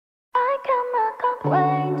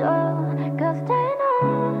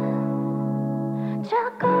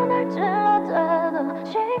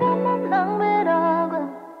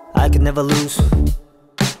could never lose.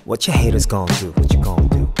 What your haters gon' do? What you gon'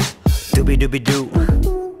 do? Doobie doobie doo.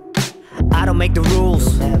 I don't make the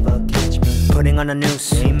rules. You'll never catch me putting on a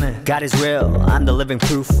noose. Amen. God is real. I'm the living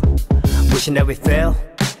proof. Wishing that we fail.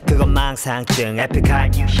 그건 망상증.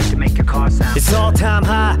 에픽하이 you shit to make your car sound. It's all time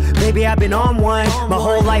high. Baby I've been on one. My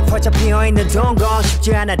whole life 활짝 피어있는 동건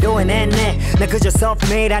쉽지 않아도 해냈네. 난 그저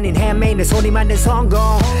self-made 아닌 handmade. 내 소리만 낸 성공.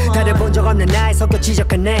 다들 본 적 없는 나의 성격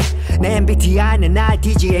지적하네. 내 MBTI는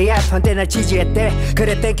IDGAF. 한때 날 지지했대.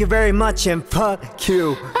 그래 thank you very much and fuck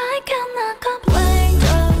you. I cannot complain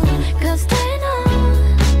though, cause they know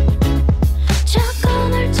자꾸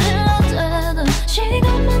날 찔러대도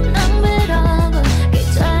시간만 낭비라고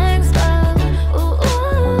기장스럽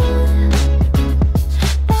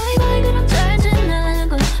바이바이 그럼 잘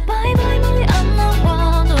지내고 바이바이 멀리 안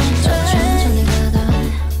나와도 천천히 가다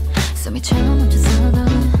숨이 차 멈춰서도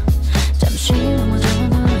잠시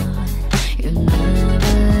넘어져도 You never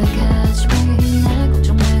catch me 날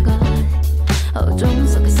걱정 말고 어둠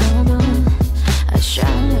속에서도 I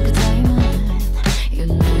shine like a diamond You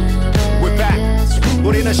never catch me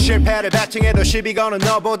우리는 실패를 배팅해도 시비 거는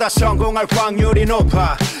너보다 성공할 확률이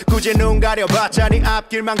높아. 굳이 눈 가려봤자 네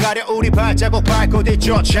앞길만 가려. 우리 발자국 밟고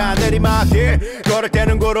뒤쫓아 내리막길 걸을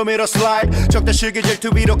때는 구름위로 슬라이드. 적다 시기 질투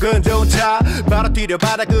위로 근둔타 바로 뛰려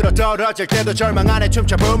바닥으로 떨어질 때도 절망 안에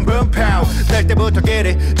춤춰 붐붐 파우. 낼 때부터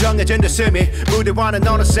길이 정해진 듯음이 무대와는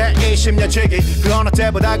어느새 20년치기 그 어느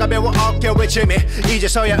때보다 가벼워 어깨 위침이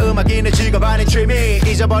이제서야 음악이 내 직업 아닌 취미.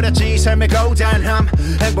 잊어버렸지 삶의 고단함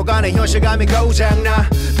행복 안에 현실감이 고장나.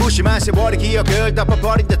 무심한 세월의 기억을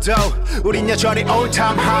덮어버린 듯도 우린 여전히 all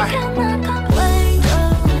time high. I cannot complain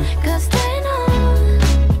though, cause they know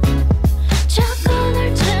자꾸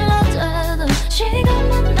날 찔러대도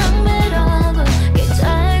시간만 낭비라고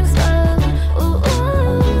기장스럽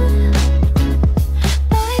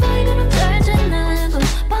바이바이 그럼 잘 지내고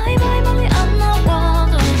바이바이 멀리 안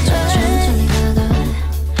나와도 천천히 가다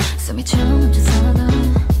숨이 차 멈춰서도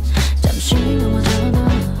잠시 넘어져도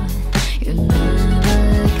You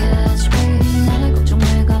never catch me 날 걱정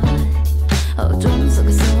말고 어둠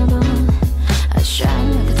속에서도 I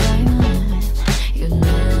shine like a diamond You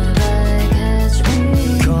never catch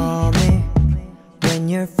me Call me when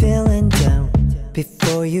you're feeling down.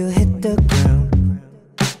 Before you hit the ground,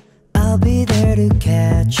 I'll be there to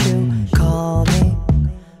catch you. Call me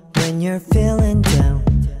when you're feeling down.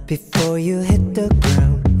 Before you hit the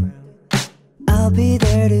ground, I'll be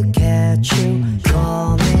there to catch you.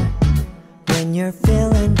 Call me when you're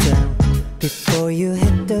feeling down. Before you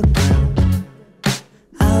hit the ground,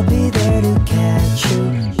 I'll be there to catch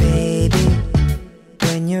you. Baby,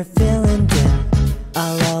 when you're feeling down,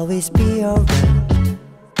 I'll always be around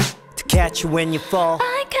to catch you when you fall.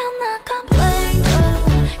 I cannot complain though,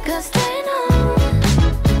 cause they know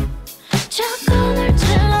자꾸 날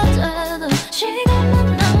찔러대도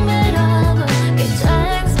시간만 낭비라고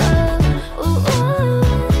기장스럽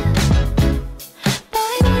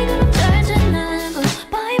바이바이 그럼 잘 지내고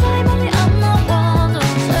바이바이 멀리 안 나와도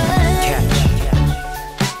돼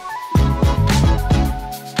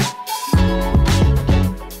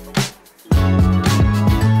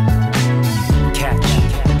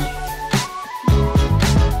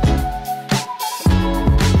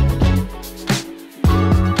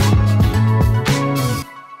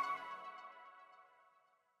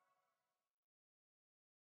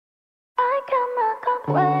I cannot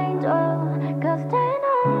complain though, cause they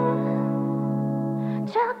know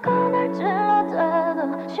자꾸 날 찔러대도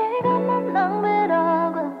시간만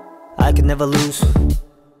낭비라고 I could never lose.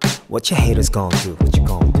 What your haters gon' do? What you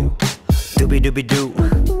gon' do? Doobie doobie doo.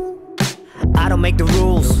 I don't make the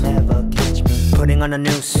rules. You'll never catch me putting on a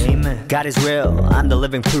noose. Amen. God is real. I'm the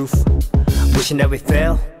living proof. Wishing that we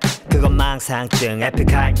fail. 그건 망상증.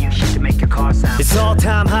 에픽하이 you shit to make your car sound. It's all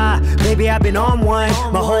time high. Baby I've been on one.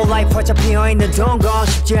 My whole life 활짝 피어있는 동건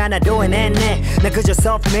쉽지 않아도 해냈네. 난 그저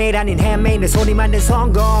self-made 아닌 handmade. 내 소리만 낸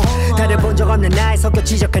성공. 다들 본 적 없는 나의 성격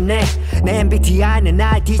지적하네. 내 MBTI는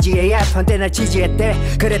IDGAF. 한때 날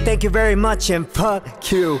지지했대. 그래 thank you very much and fuck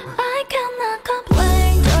you. I cannot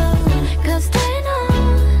complain though, cause they know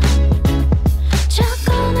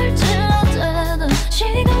자꾸 날 찔러대도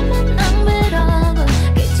시간만 낭비라고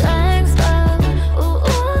기장스럽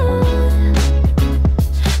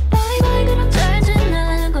바이바이 그럼 잘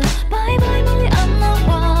지내고 바이바이 멀리 안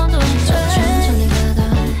나와도 천천히 가다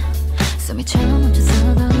숨이 차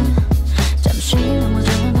멈춰서도 잠시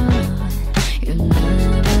넘어져도 You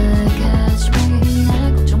never catch me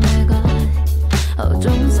날 걱정 말고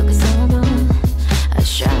어둠 속에서도 I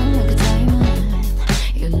shine like a diamond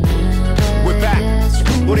You never catch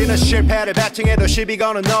me 우리는 실패를 배팅해도 시비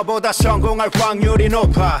거는 너보다 성공할 확률이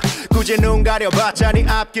높아. 굳이 눈 가려봤자 네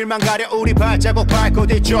앞길만 가려 우리 발자국 밟고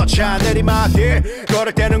뒤쫓아 내리막길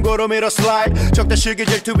걸을 때는 구름위로 슬라이드 적다시기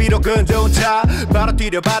질투 위로 근둔다 바로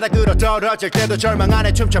뛰려 바닥으로 떨어질 때도 절망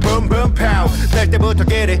안에 춤춰 붐붐 파우 될 때부터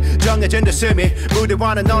길이 정해진 듯 스미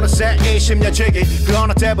무대와는 어느새 20년 지기 그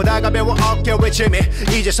어느 때보다 가벼워 어깨 외침이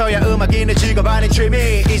이제서야 음악이 내 직업 아닌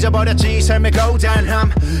취미 잊어버렸지 삶의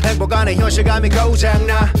고단함 행복 안에 현실감이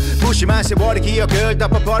고장나 무심한 세월의 기억을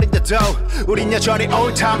덮어버린데도 우린 여전히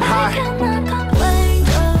all time high I cannot complain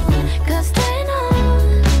though, 'cause they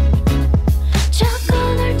know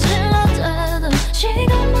샷건을 찔러대도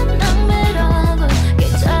시간만 낭비라고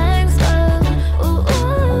Getting slow, ooh.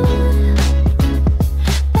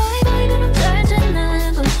 Bye bye 그럼 잘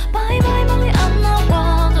지내고 Bye bye 멀리 안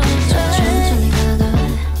나와도 돼 천천히 가다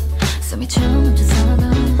숨이 춤을 춰서도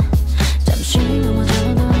잠시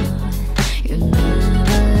넘어져도 You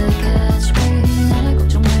never catch me 내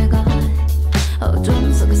걱정 말고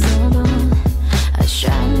어둠 속에서도 I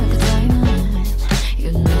shine like a diamond You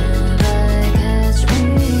never catch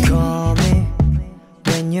me Call me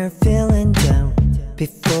when you're feeling down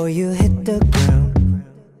before you hit the ground.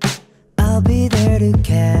 I'll be there to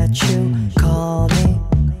catch you. Call me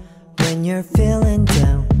when you're feeling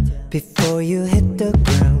down before you hit the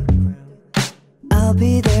ground. I'll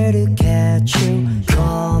be there to catch you.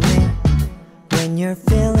 Call me when you're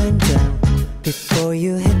feeling down before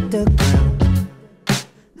you hit the ground.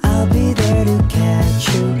 I'll be there to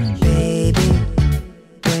catch you, baby.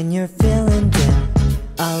 When you're feeling down,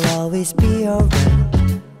 I'll always be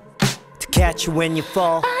around to catch you when you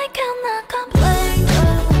fall. I cannot complain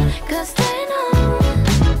though, 'cause they know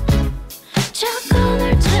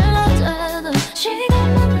샷건을 찔러대도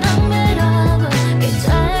시간만 낭비라고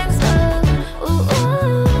Getting slow,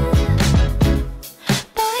 ooh.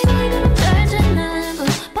 Bye bye 그럼 잘 지내고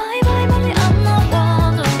Bye bye 멀리 안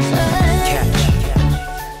나와도 돼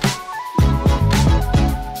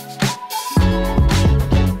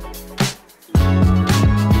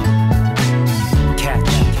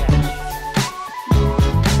Catch.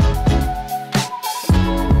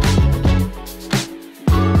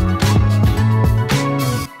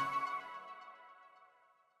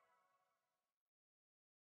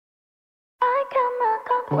 I cannot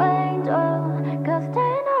complain though, 'cause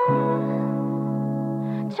they know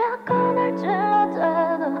샷건을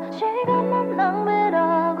찔러대도 시간만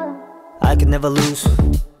낭비라고 I can never lose.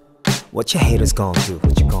 What your haters gon' do?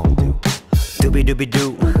 What you gon' do? Doobie doobie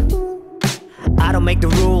doo. I don't make the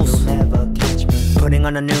rules. Never catch me putting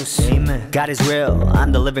on the news. God is real.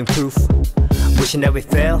 I'm the living proof. Wishing that we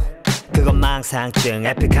fail. 그건 망상증.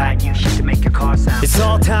 에픽하이 new shit to make your car sound. It's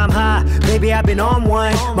all time high. Baby I've been on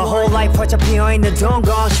one. My whole life 활짝 피어있는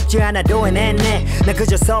동건 쉽지 않아도 해냈네. 난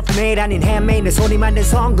그저 self-made 아닌 handmade. 내 소리 만든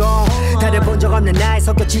성공. 다들 본 적 없는 나의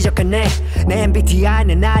성격 지적하네. 내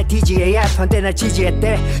MBTI는 IDGAF. 한때 날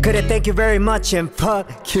지지했대. 그래 thank you very much and fuck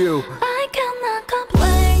you. I cannot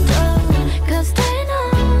complain though, 'cause they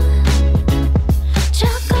know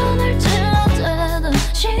샷건을 찔러대도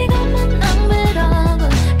시간만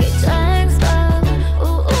낭비라고 Getting slow,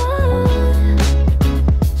 ooh.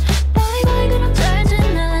 Bye bye 그럼 잘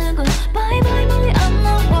지내고 Bye bye 멀리 안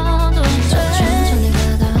나와도 돼 천천히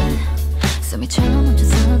가다 숨이 춤을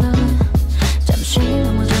춰서도 잠시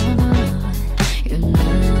넘어져도 You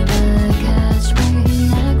never catch me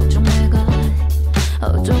내 걱정 말고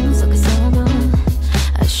어둠 속에서도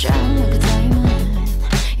I shine like a diamond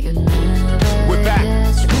You never We're back.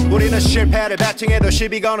 catch me 우리는 실패를 배팅해도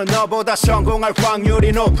시비 거는 너보다 성공할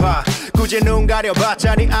확률이 높아 굳이 눈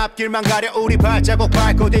가려봤자 네 앞길만 가려 우리 발자국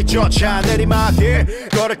밟고 뒤쫓아 내리막길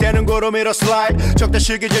걸을 때는 구름 위로 슬라이드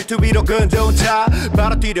적다시기 질투 위로 근둔다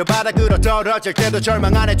바로 뛰려 바닥으로 떨어질 때도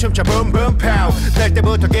절망 안에 춤춰 붐붐 파우 될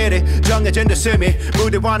때부터 길이 정해진 듯 스미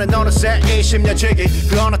무대와는 어느새 20년 지기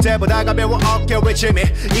그 어느 때보다 가벼워 어깨 외침이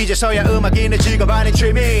이제서야 음악이 내 직업 아닌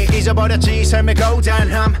취미 잊어버렸지 삶의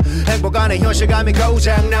고단함 행복 안에 현실감이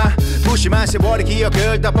고장나 무심한 세월의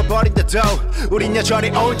기억을 덮어버린데도 우린 여전히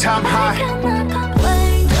all time I high cannot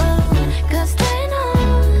complain though, 'cause they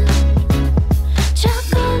know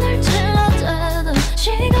샷건을 찔러대도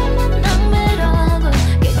시간만 낭비라고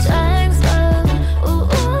Getting slow, ooh.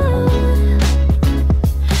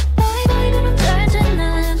 Bye bye 그럼 잘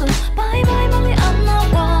지내고 Bye bye 멀리 안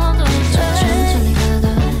나와도 돼 천천히 가다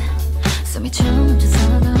숨이 춤을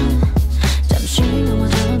춰서도 잠시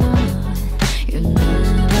넘어져도 You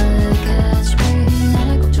never catch me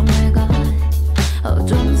내 걱정 말고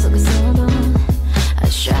어둠 속에서도 I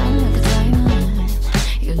shine like a diamond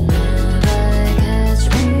You never catch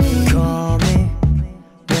me Call me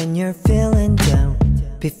when you're feeling down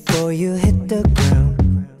before you hit the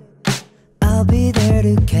ground. I'll be there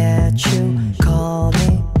to catch you. Call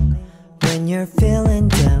me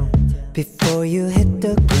before you hit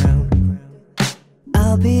the ground.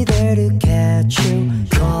 I'll be there to catch you.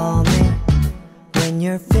 Call me when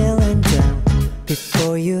you're feeling down.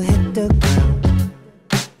 Before you hit the ground,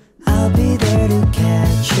 I'll be there to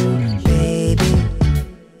catch you, baby.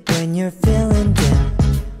 When you're feeling down,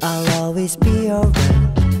 I'll always be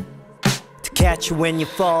around to catch you when you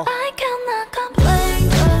fall. I cannot complain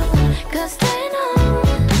though, 'cause they know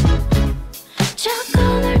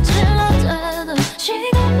샷건을 찔러대도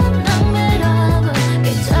시간만 낭비라고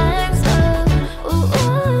기차행사.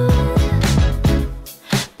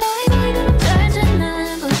 Bye bye 그럼 잘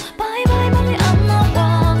지내고 Bye bye 멀리 안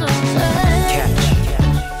나와도 돼.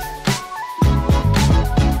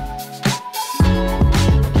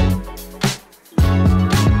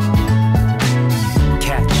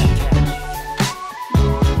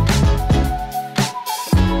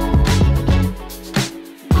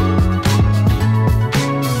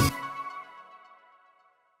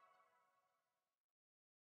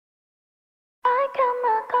 I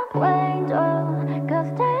cannot complain though,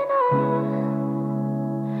 'cause they know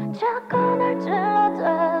샷건을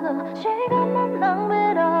찔러대도 시간만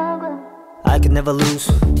낭비라고. I could never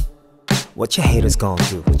lose. What your haters gon'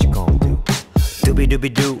 do? What you gon' do? Doobie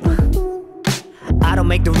doobie doo. I don't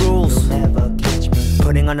make the rules. Never catch me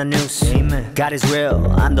putting on a noose. Amen. God is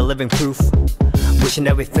real. I'm the living proof. Wishing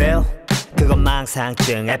that we fail. 그건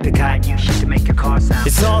망상증. 에픽하이 you shit to make your car sound.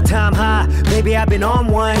 It's all time high. Baby I've been on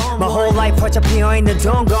one. My whole life 활짝 피어있는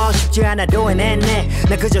동건 쉽지 않아도 해냈네.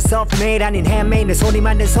 난 그저 self-made 아닌 handmade. 내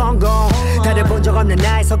소리만 낸 성공. 다들 본 적 없는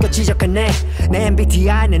나의 성격 지적하네. 내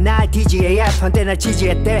MBTI는 IDGAF 한때 날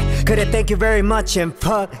지지했대. 그래 thank you very much and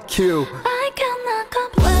fuck you. I cannot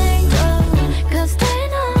complain though, 'cause they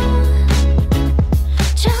know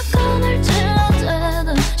샷건을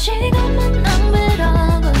찔러대도 시간만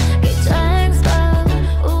낭비라고 기차행사.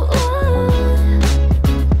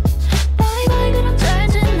 Bye bye 그럼 잘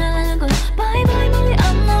지내고 Bye bye 멀리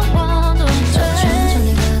안 나와도 돼.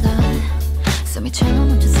 천천히 가다 숨이 차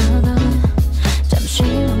멈춰 서다 잠시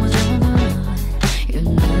넘어져도 You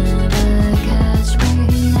never catch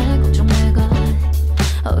me. 날 걱정 말고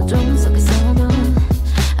어둠 속에서도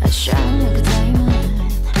I shine like a diamond.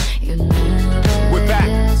 You never We're back.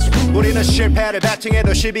 catch me. 우리는 실패를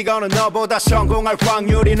배팅해도 시비 거는 너보다 성공할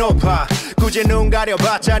확률이 높아. 굳이 눈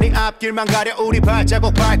가려봤자 네 앞길만 가려. 우리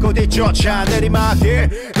발자국 밟고 뒤쫓아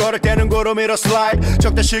내리막길 걸을 때는 구름위로 슬라이드.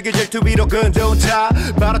 적다 시기 질투 위로 근둔타.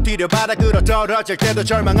 바로 뛰려 바닥으로 떨어질 때도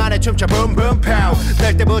절망 안에 춤춰 붐붐 파우.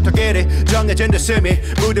 낼 때부터 길이 정해진 듯음이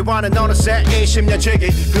무대와는 어느새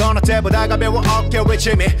 20년치기. 그 어느 때보다 가벼워 어깨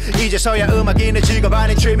외침이. 이제서야 음악이 내 직업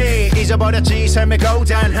아닌 취미. 잊어버렸지 삶의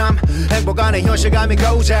고단함. 행복 안에 현실감이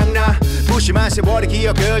고장나. 무심한 세월의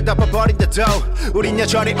기억을 덮어버린데도 우린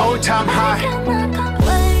여전히 all time high. I cannot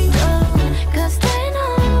complain though, 'cause they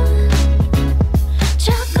know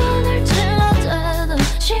샷건을 찔러대도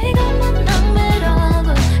시간만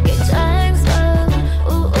낭비라고 기차행사.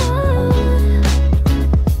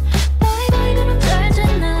 Bye bye 그럼 잘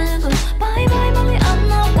지내고 Bye bye 멀리 안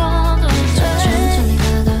나와도 돼. 천천히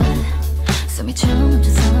가다 숨이 차 멈춰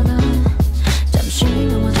서다 잠시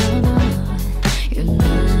넘어져도 You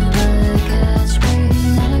never catch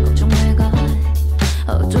me. 날 걱정 말고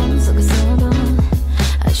어둠 속에서도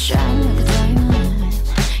I shine like a diamond.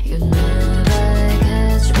 You never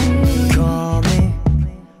catch me. Call me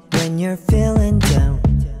when you're feeling down.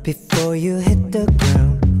 Before you hit the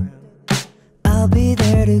ground, I'll be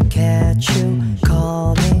there to catch you.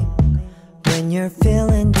 Call me when you're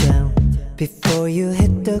feeling down. Before you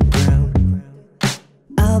hit the ground,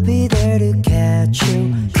 I'll be there to catch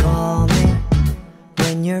you. Call me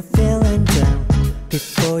when you're feeling down.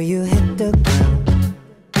 Before you hit the ground,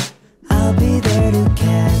 I'll be there to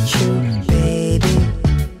catch you, baby.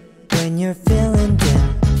 When you're feeling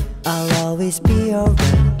down, I'll always be around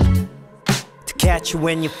to catch you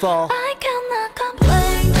when you fall. I cannot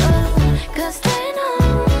complain though, 'cause they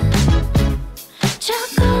know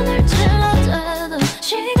샷건을 찔러대도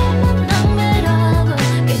시간만 낭비라고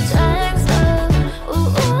기차행사.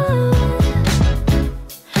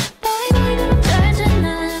 Bye bye 그럼 잘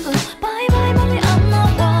지내고 Bye bye 멀리 안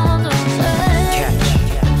나와도 돼.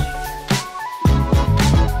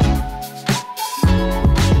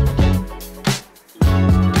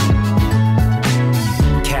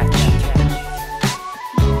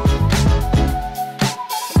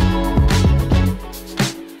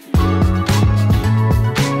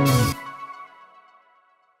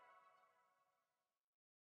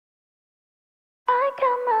 I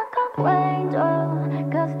cannot complain though,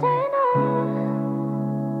 'cause they know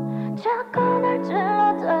샷건을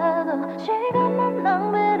찔러대도 시간만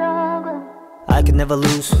낭비라고. I could never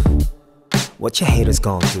lose. What your haters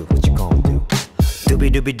gon' do? What you gon' do?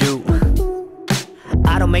 Doobie-doobie-doo.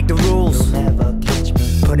 I don't make the rules.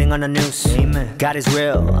 Putting on the noose. God is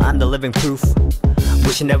real, I'm the living proof.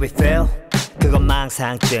 Wishing that we fail. 그건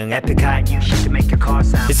망상증. 에픽하이 new shit to make your car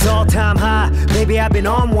sound. It's all time high, baby I've been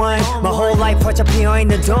on one. My whole life 활짝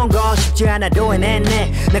피어있는 동건 쉽지 않아도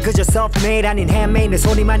해냈네. 난 그저 self-made 아닌 handmade. 내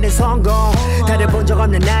손이 만든 성공. 다들 본 적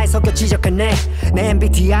없는 나의 성격 지적하네. 내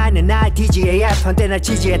MBTI는 IDGAF. 한때 날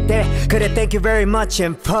지지했대. 그래 thank you very much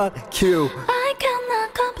and fuck you. I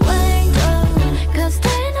cannot complain though, cause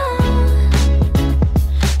they know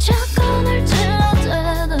샷건을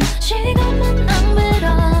찔러대도 시간만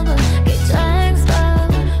낭비라고 기차행사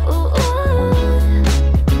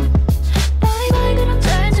바이바이 그럼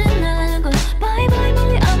잘 지내고 바이바이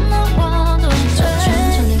멀리 안 나와도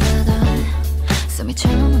천천히 가다 숨이 차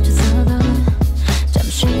멈춰서도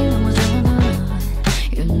잠시 넘어져도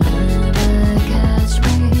You never catch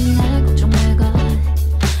me 날 걱정 말고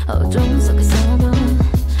어둠 속에서도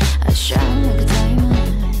I shine like a diamond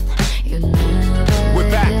You never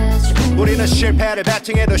catch me 우리는 실패를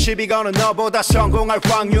배팅해도 시비 거는 너보다 성공할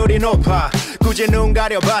확률이 높아. 굳이 눈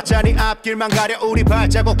가려봤자 네 앞길만 가려 우리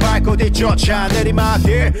발자국 밟고 뒤쫓아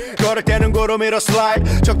내리막길 걸을 때는 구름 위로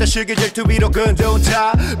슬라이드 적다 시기 질투 위로 근두운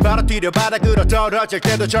타 바로 뛰려 바닥으로 떨어질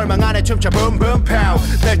때도 절망 안에 춤춰 붐붐 파우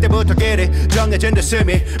될 때부터 길이 정해진 듯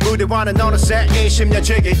스미 무대와는 어느새 20년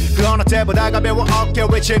지기 그 어느 때보다 가벼워 어깨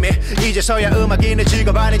외침이 이제서야 음악이 내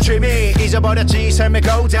직업 아닌 취미 잊어버렸지 삶의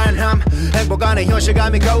고단함 행복 안에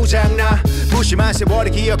현실감이 고장나 무심한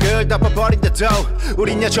세월의 기억을 덮어버린 듯도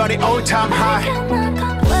우린 여전히 all time high. I cannot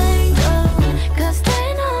complain though, cause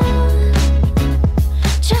they know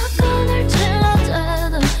샷건을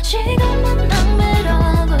찔러대도 시간만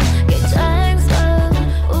낭비라고 기차행사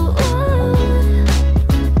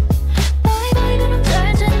바이바이 그럼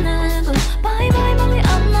잘 지내고 바이바이 멀리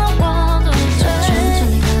안 나와도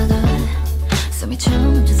천천히 가다 숨이 차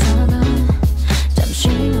멈춰서도 잠시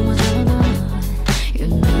넘어져도 You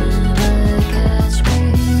never catch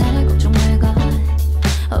me 날 걱정 말고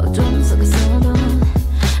어둠 속에서도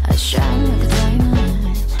I shine like a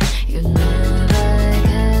diamond You never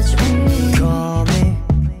catch me Call me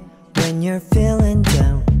when you're feeling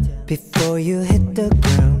down. Before you hit the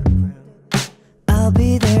ground, I'll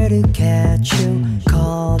be there to catch you.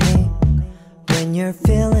 Call me when you're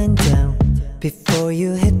feeling down. Before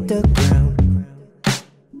you hit the ground,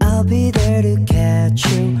 I'll be there to catch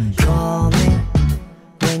you. Call me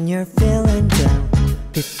when you're feeling down.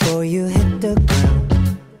 Before you hit the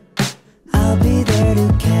ground, I'll be there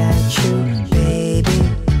to catch you, baby.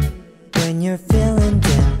 When you're feeling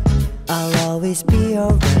down, I'll always be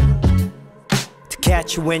around to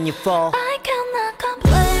catch you when you fall. I cannot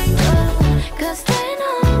complain though, cause they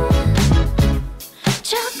know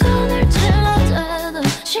샷건을 찔러대도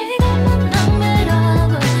시간만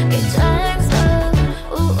낭비라고 기차행사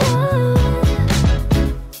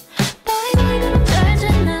바이바이 그럼 잘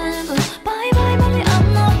지내고 바이바이 멀리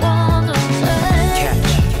안 나와도 돼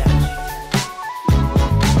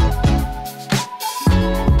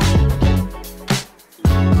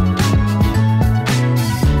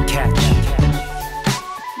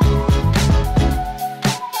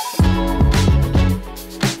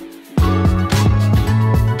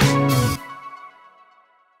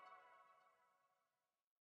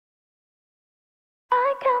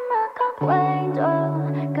I cannot complain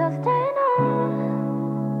though, cause they know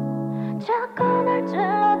샷건을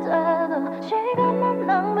찔러대도 시간만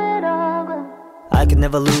낭비라고 I can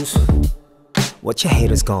never lose. What your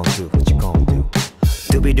haters gon' do? What you gon' do?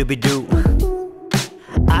 Doobie-doobie-doo.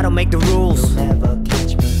 I don't make the rules.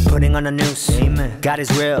 Putting on the noose. God is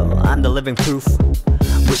real, I'm the living proof.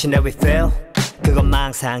 Wishing that we fail. 그건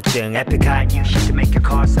망상증. 에픽하이 new shit to make your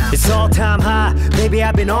car sound. It's all time high, baby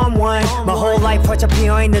I've been on one. My whole life 활짝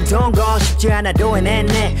피어있는 동건 쉽지 않아도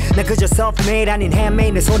해냈네. 난 그저 self-made 아닌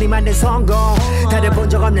handmade. 내 손이 만든 성공. 다들 본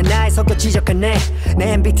적 없는 나의 성격 지적하네.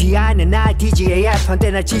 내 MBTI는 IDGAF. 한때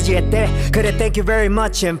날 지지했대. 그래 thank you very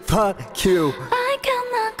much and fuck you. I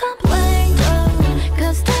cannot complain though,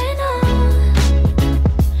 cause they know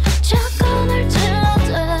샷건을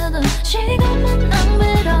찔러대도 시간만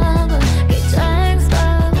낭비라고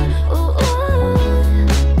기차행사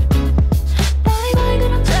바이바이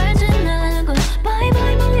그럼 잘 지내고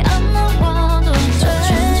바이바이 멀리 안 나와도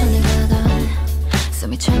천천히 가다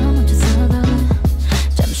숨이 차 멈춰서도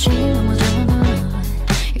잠시 넘어져도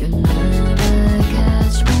You never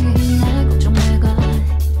catch me 날 걱정 말고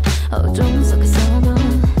어둠 속에서도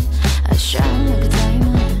I shine like a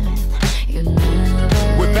diamond You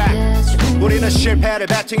never catch me 우리는 실패를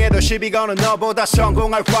배팅해도 시비 거는 너보다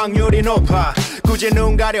성공할 확률이 높아. 굳이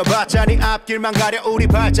눈 가려봤자 네 앞길만 가려 우리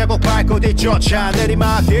발자국 밟고 뒤쫓아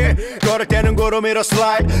내리막길 걸을 때는 구름위로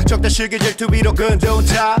슬라이드 적다 시기 질투 위로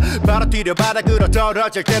근두운다 바로 뛰려 바닥으로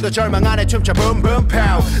떨어질 때도 절망 안에 춤춰 붐붐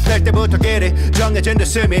파우 될 때부터 길이 정해진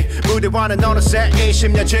듯음이 무대와는 어느새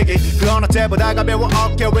 20년치기 그 어느 때보다 가벼워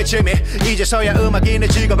어깨 위침이 이제서야 음악이 내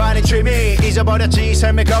직업 아닌 취미 잊어버렸지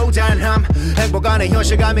삶의 고단함 행복 안에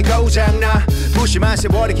현실감이 고장나 무심한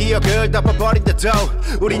세월의 기억을 덮어버린데도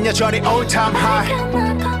우린 여전히 all time high I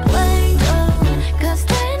cannot complain though, 'cause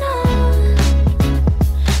they know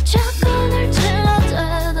자꾸 날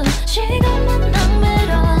찔러대도 시간만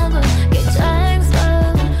낭비라고 Get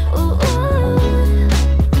slow,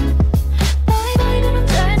 bye bye 그럼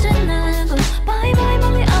잘 지내고 bye bye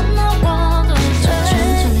멀리 안 나와도 돼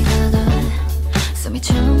천천히 가다 숨이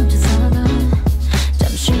참 멈춰서도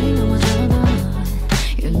잠시 넘어져도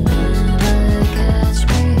You never catch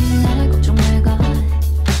me 내 걱정 내가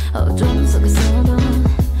어둠 속에서도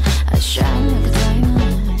I shine like a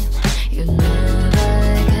diamond You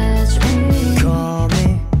never catch me Call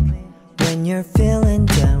me when you're feeling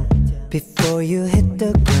down before you hit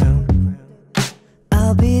the ground.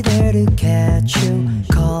 I'll be there to catch you.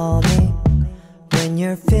 Call me when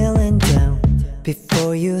you're feeling down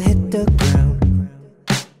before you hit the ground.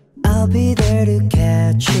 I'll be there to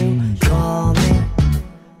catch you. Call me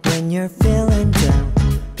when you're feeling down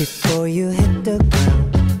before you hit the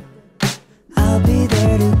ground. I'll be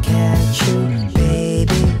there to catch you,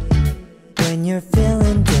 baby. When you're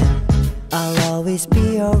feeling down, I'll always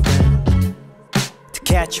be around to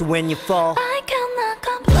catch you when you fall. I cannot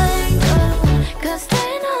complain though, 'cause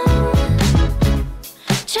they know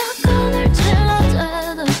자꾸 날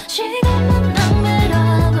찔러대도 시간만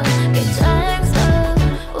낭비라고 Get slow,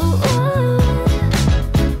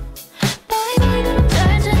 bye bye 그럼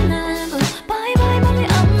잘 지내고 bye bye 멀리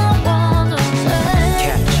안 나와도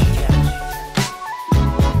돼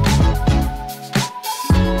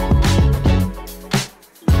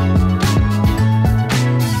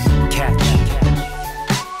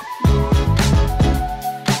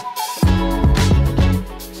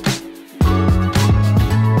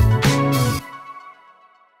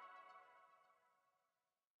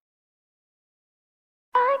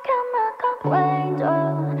I cannot complain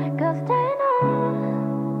though, 'cause they know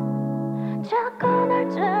자꾸 날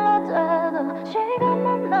찔러대도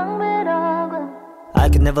시간만 낭비라고 I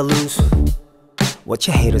could never lose. What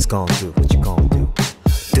your haters gon' do? What you gon' do?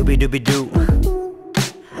 Doobie doobie doo.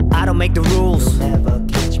 I don't make the rules. Never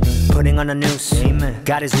catch me putting on a noose. Amen.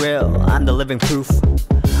 God is real. I'm the living proof.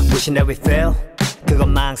 Wishing that we fail.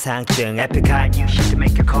 그건 망상증. 에픽하이 new shit to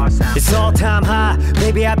make your car sound. It's all time high.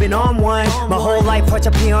 Baby I've been on one. My whole life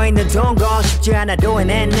활짝 피어있는 동건 쉽지 않아도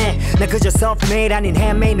해냈네. 난 그저 self-made 아닌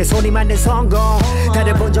handmade. 내 소리만 낸 성공.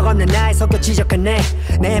 다들 본 적 없는 나의 성격 지적하네.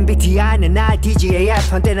 내 MBTI는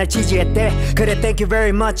IDGAF. 한때 날 지지했대. 그래 thank you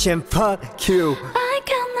very much and fuck you. I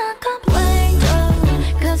cannot complain though,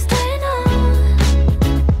 'cause they know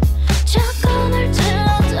자꾸 날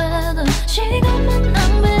찔러대도 시간만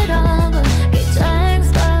낭비라고 Get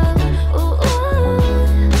slow,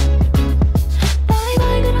 bye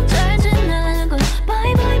bye 그럼 잘 지내고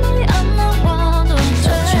bye bye 멀리 안 나와도 돼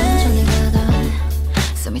천천히 가다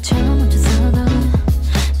숨이 참 멈춰서도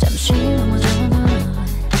잠시 넘어져도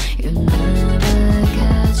You never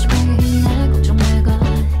catch me 내 걱정 내가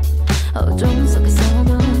어둠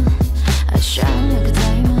속에서도 I shine like a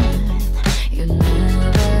diamond You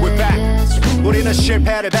never We're back. catch me 우리는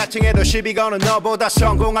실패를 배팅해도 시비 거는 너보다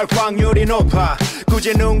성공할 확률이 높아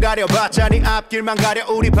굳이 눈 가려봤자 네 앞길만 가려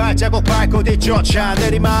우리 발자국 밟고 뒤쫓아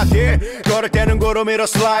내리막길 걸을 때는 구름 위로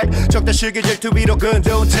슬라이드 적다 시기 질투 위로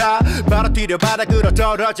근두운다 바로 뛰려 바닥으로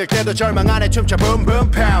떨어질 때도 절망 안에 춤춰 붐붐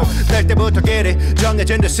파우 될 때부터 길이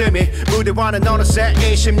정해진 듯음이 무대와는 어느새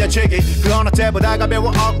 20년치기 그 어느 때보다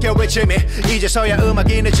가벼워 어깨 위침이 이제서야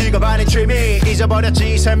음악이 내 직업 아닌 취미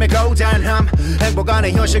잊어버렸지 삶의 고단함 행복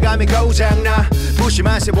안에 현실감이 고장나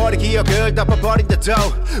무심한 세월의 기억을 덮어버린데도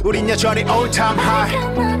우린 여전히 all time high I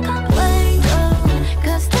cannot complain though,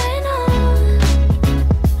 'cause they know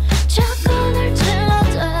자꾸 날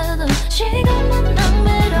찔러대도 시간만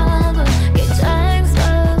낭비라고 Get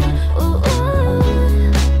slow,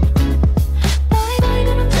 bye bye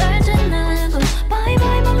그럼 잘 지내고 bye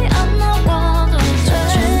bye 멀리 안 나와도 돼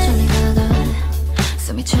천천히 가다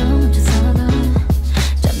숨이 참 멈춰서도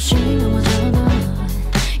잠시 넘어져도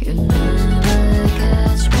You never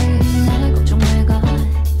catch me 내 걱정 내가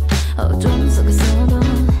어둠 속에서도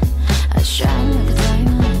I shine like a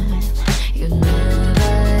diamond You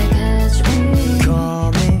never catch me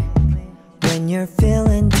Call me when you're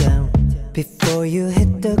feeling down before you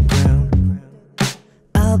hit the ground.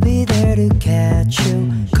 I'll be there to catch you.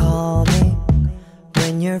 Call me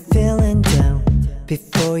you're feeling down,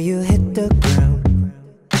 before you hit the ground,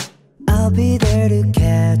 I'll be there to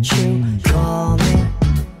catch you. Call me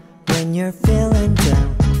when you're feeling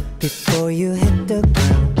down, before you hit the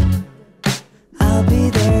ground, I'll be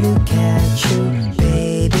there to catch you.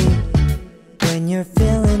 Baby, when you're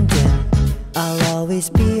feeling down, I'll always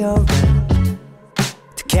be around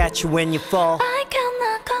to catch you when you fall. I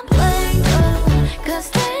cannot complain though, cause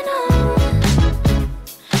they know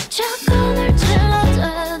작건을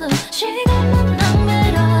질러대도 시간만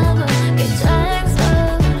낭비라고 괜찮았어.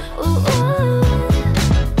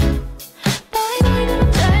 바이바이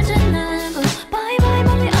그럼 잘 지내고 바이바이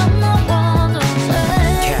멀리 안 나와도 돼.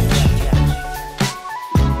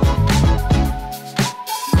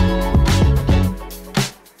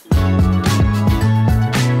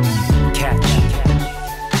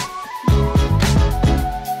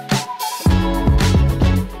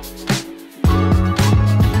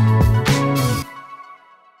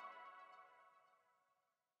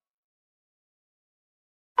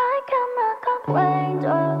 I cannot complain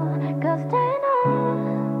though, cause they know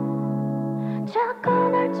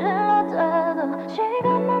작건을 질러대도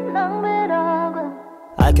시간만 낭비라고.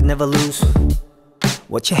 I could never lose.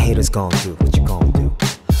 What your haters gon' do? What you gon' do?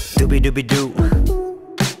 Doobie doobie doo.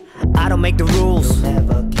 I don't make the rules.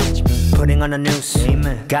 Never catch me putting on a noose.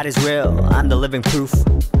 Amen. God is real. I'm the living proof.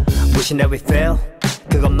 Wishing that we fail.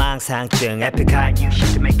 그건 망상증. 에픽하이 new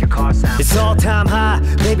shit to make your car sound. It's all time high.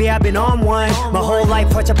 Baby I've been on one. My whole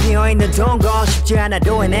life 활짝 피어있는 동공. 쉽지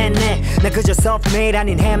않아도 해냈네. 난 그저 self-made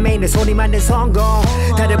아닌 handmade. 내 손이 만든 성공.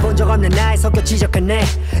 다들 본 적 없는 나의 성격 지적하네.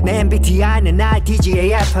 내 MBTI는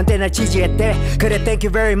IDGAF. 한때 날 지지했대. 그래 thank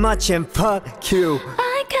you very much and fuck you.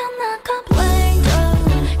 I cannot complain though,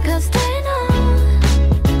 cause they know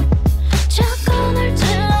작건을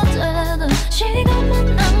질러대도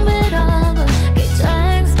시간만 낭비라고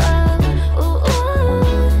괜찮았어.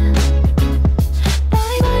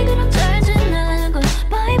 바이바이 그럼 잘 지내고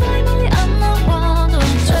바이바이 멀리 안 나와도 돼.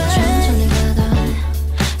 천천히 가다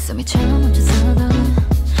숨이 차 멈춰서도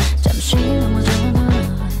잠시 넘어져도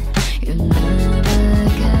You never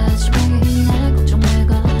catch me. 날 걱정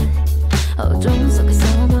말고 어둠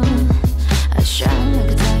속에서도 I shine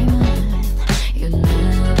like a diamond. You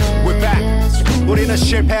never catch me. 우리는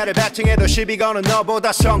실패를 배팅해도 시비 거는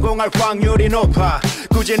너보다 성공할 확률이 높아.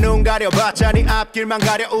 굳이 눈 가려봤자 네 앞길만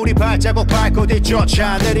가려. 우리 발자국 밟고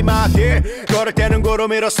뒤쫓아 내리막길 걸을 때는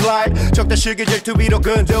구름 위로 슬라이드. 적대시기 질투 위로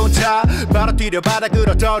근두운 타. 바로 뛰려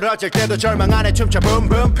바닥으로 떨어질 때도 절망 안에 춤춰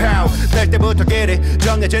붐붐 파우. 될 때부터 길이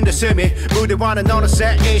정해진 듯 스미. 무대와는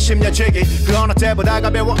어느새 20년 지기. 그 어느 때보다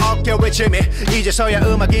가벼워 어깨 외침이. 이제서야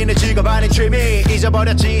음악이 내 직업 아닌 취미.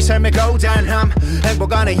 잊어버렸지 삶의 고단함.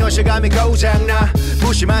 행복 안에 현실감이 고장나.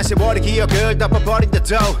 무심한 세월의 기억을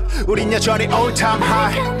덮어버린데도 우린 여전히 all time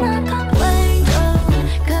high. I cannot complain though,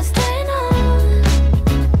 cause they know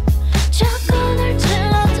작건을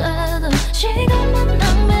질러대도 시간만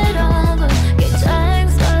낭비라고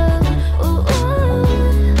괜찮았어.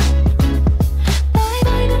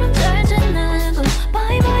 바이바이 그럼 잘 지내고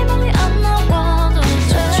바이바이 멀리 안 나와도 돼.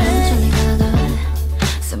 천천히 가다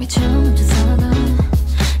숨이 차 멈춰서도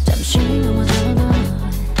잠시 넘어져도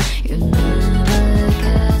You never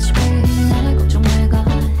catch me. 날 걱정 말고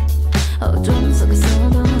어둠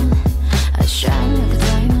속에서도 I shine like a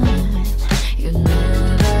diamond. You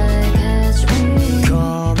never catch me.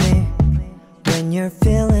 Call me when you're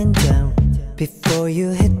feeling down, before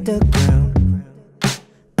you hit the ground,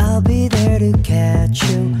 I'll be there to catch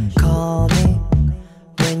you. Call me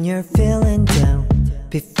when you're feeling down,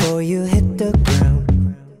 before you hit the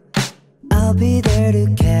ground, I'll be there to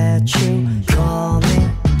catch you. Call me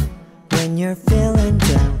when you're feeling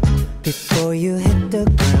down, before you hit the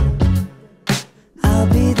ground, I'll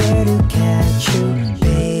be there to catch you.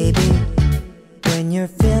 Baby, when you're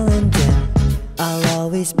feeling down, I'll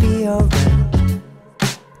always be around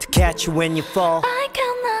to catch you when you fall. I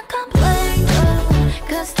cannot complain though,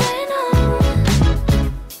 cause they know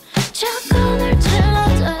작건을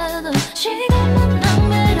질러대도 시간만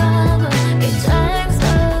낭비라고 괜찮았어.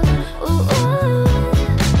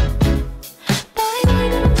 바이바이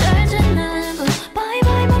그럼 잘 지내고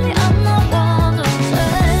바이바이 멀리 안 나와도 돼.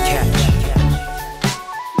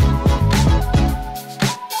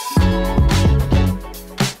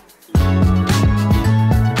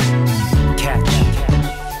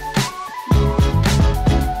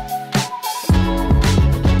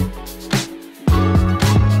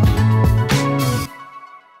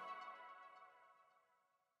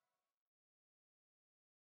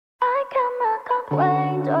 I cannot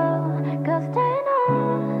complain though, cause they know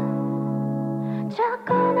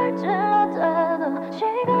작건을 질러대도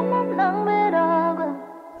시간만 낭비라고.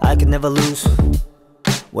 I could never lose.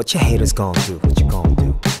 What your haters gon' do? What you gon'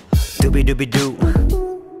 do? Doobie doobie doo.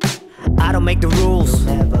 I don't make the rules.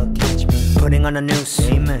 Never catch me putting on the news.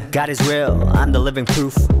 Amen. God is real. I'm the living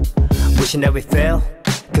proof. Wishing that we fail.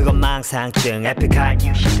 그건 망상증. 에픽하이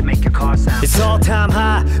new shit to make your car sound. It's all time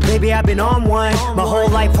high. Baby I've been on one. My whole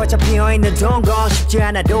life 활짝 피어있는 동건 쉽지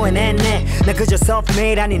않아도 해냈네. 난 그저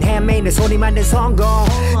self-made 아닌 handmade. 내 소리 만든 성공.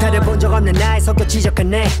 다들 본 적 없는 나의 성격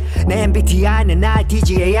지적하네. 내 MBTI는 나의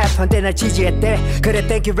DGAF. 한때 날 지지했대. 그래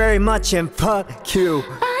thank you very much and fuck you.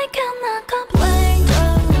 I cannot complain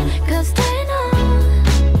though, cause they know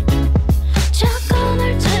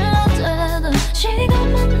작건을 질러대도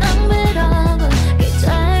시간만 낭비라고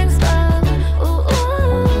기장스럽.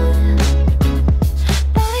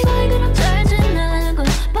 바이바이 그럼 잘 지내고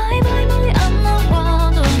바이바이 멀리 안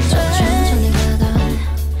나와도 돼. 천천히 가다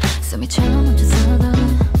숨이 처음 멈춰서도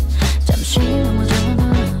잠시 넘어져도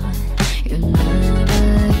You never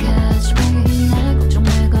catch me. 내 걱정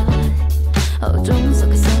내가 어둠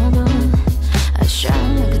속에서도 I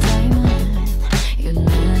shine like a diamond. You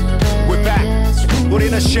never catch me.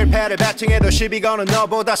 우리는 실패를 배팅해도 시비 거는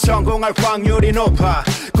너보다 성공할 확률이 높아.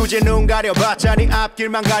 굳이 눈 가려봤자 네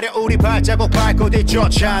앞길만 가려. 우리 발자국 밟고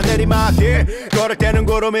뒤쫓아 내리막길 걸을 때는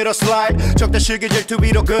구름 위로 슬라이드. 적다 시기 질투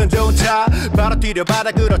위로 근두운 타. 바로 뛰려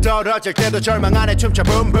바닥으로 떨어질 때도 절망 안에 춤춰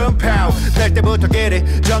붐붐 파우. 될 때부터 길이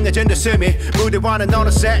정해진 듯음이 무대와는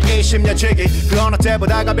어느새 20년 지기. 그 어느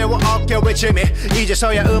때보다 가벼워 어깨 위침이.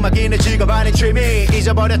 이제서야 음악이 내 직업 아닌 취미.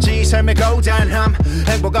 잊어버렸지 삶의 고단함.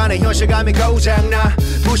 행복 안에 현실감이 고장나.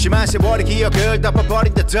 무심한 세월의 기억을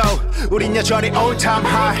덮어버린데도 우린 여전히 all time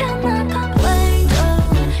high. I cannot complain though,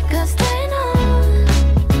 cause they know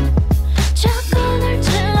작건을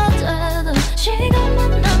질러대도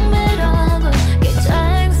시간만 낭비라고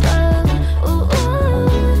기장스럽.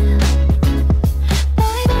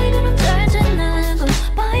 바이바이 그럼 잘 지내고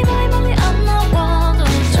바이바이 멀리 안 나와도 돼.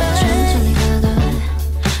 천천히 가다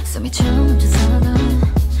숨이 처음 멈춰서도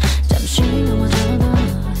잠시 넘어져도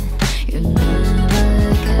You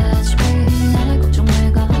never catch me. 내 걱정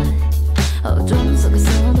내가 어둠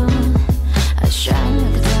속에서도 I shine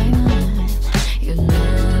like a diamond. You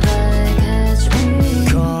never catch me.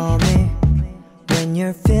 Call me when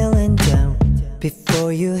you're feeling down.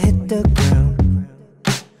 Before you hit the ground,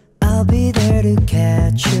 I'll be there to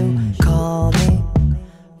catch you. Call me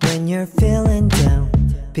when you're feeling down.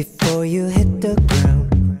 Before you hit the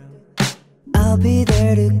ground, I'll be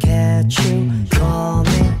there to catch you. Call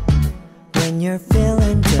me when you're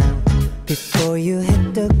feeling down. Before you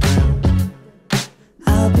hit the ground,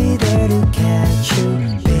 I'll be there to catch you.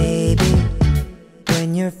 Baby,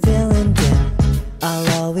 when you're feeling down, I'll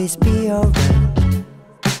always be around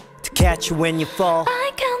to catch you when you fall.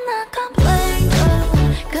 I cannot complain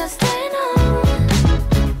though, cause they know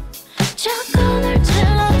작건을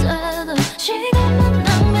질러대도 시간만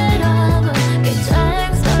낭비라고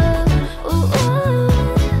기장스럽.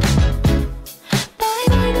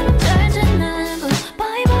 바이바이 그럼 잘 지내고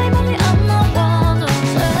바이바이 멀리 안 나와도 돼.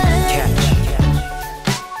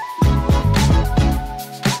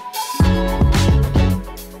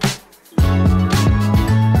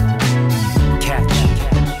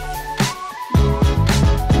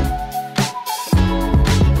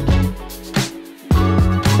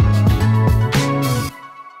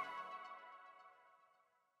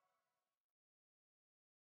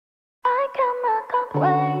 I cannot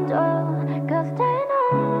complain though, cause they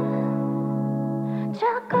know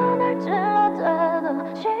작건을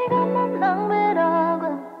질러대도 시간만 낭비라고.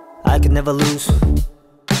 I could never lose.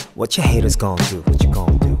 What your haters gon' do? What you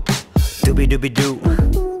gon' do? Doobie doobie doo.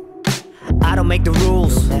 I don't make the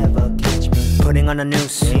rules. Never catch me putting on the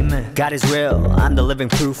news. Amen. God is real. I'm the living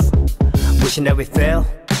proof. Wishing that we fail.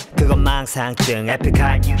 그건 망상증.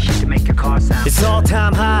 에픽하이 new shit to make your car sound. It's all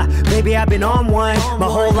time high. Baby I've been on one. My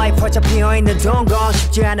whole life 활짝 피어있는 동건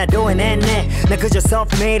쉽지 않아도 해냈네. 난 그저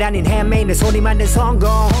self-made 아닌 handmade. 내 소리 만든 성공.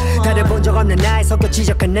 다들 본 적 없는 나의 성격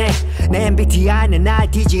지적하네. 내 MBTI는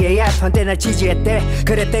나의 DGAF. 한때 날 지지했대.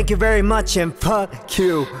 그래 thank you very much and fuck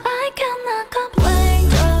you. I cannot complain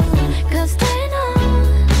though, cause they know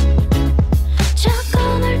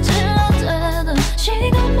작건을 질러대도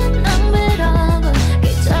시간만 낭비라고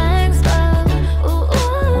기장스럽.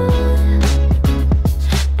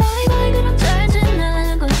 바이바이 그럼 잘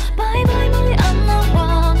지내고 바이바이 멀리 안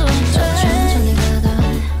나와도 돼. 천천히 가다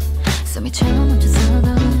숨이 처음 멈춰서도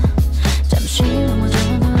잠시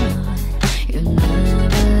넘어져도 You never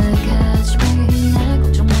catch me. 내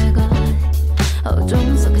걱정 내가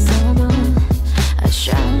어둠 속에서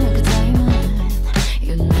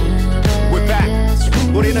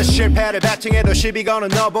실패를 배팅해도 시비 거는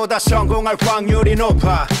너보다 성공할 확률이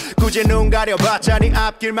높아. 굳이 눈 가려봤자 네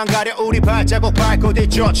앞길만 가려. 우리 발자국 밟고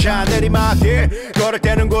뒤쫓아 내리막길 걸을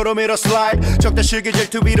때는 구름위로 슬라이드. 적다 시기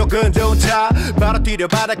질투 위로 근둔타. 바로 뛰려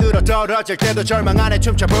바닥으로 떨어질 때도 절망 안에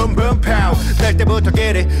춤춰 붐붐 파우. 될 때부터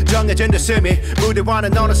길이 정해진 듯음이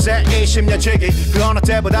무대와는 어느새 20년치기. 그 어느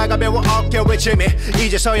때보다 가벼워 어깨 외침이.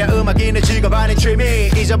 이제서야 음악이 내 직업 아닌 취미.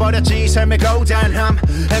 잊어버렸지 삶의 고단함.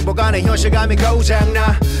 행복 안에 현실감이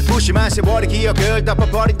고장나. 무심한 세월의 기억을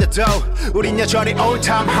덮어버린 듯도 우린 여전히 all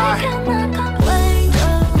time high. I cannot complain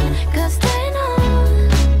though, 'cause they know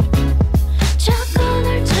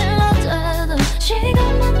샷건을 찔러대도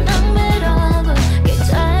시간만 낭비라고.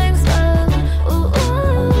 Getting slow,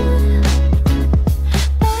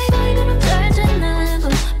 bye bye 그럼 잘 지내고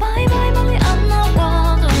bye bye 멀리 안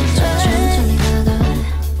나와도 돼. 천천히 가다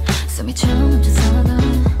숨이 멈춰 서도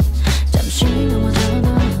잠시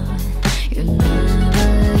넘어져도 You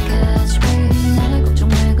never catch me. 내 걱정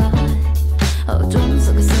말고 어둠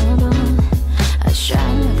속에서도 I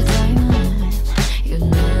shine like a diamond. You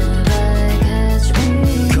never catch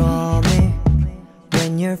me. Call me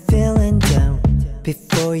when you're feeling down.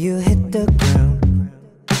 Before you hit the ground,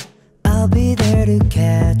 I'll be there to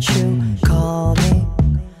catch you. Call me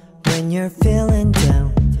when you're feeling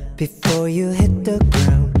down. Before you hit the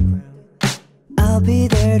ground, I'll be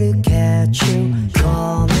there to catch you.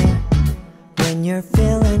 Call me when you're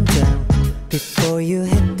feeling down. Before you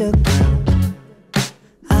hit the ground,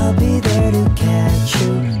 I'll be there to catch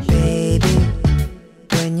you. Baby,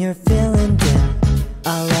 when you're feeling down,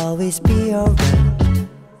 I'll always be around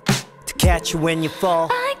to catch you when you fall.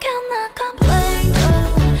 I cannot complain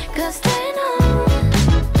though, 'cause they know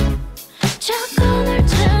샷건을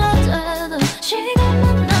찔러대도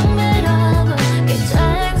시간만 낭비라고.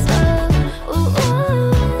 Getting slow,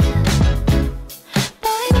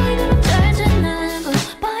 bye bye 그럼 잘 지내고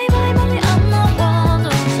bye bye 멀리 안 나와도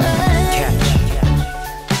돼.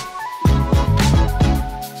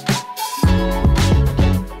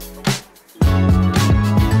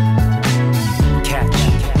 Catch.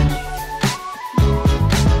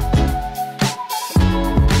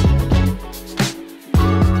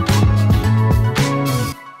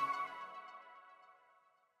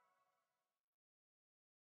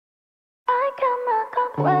 I cannot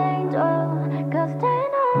complain though, 'cause they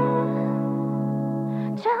know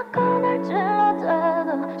샷건을 찔러대도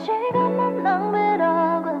시간만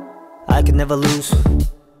낭비라고. I could never lose.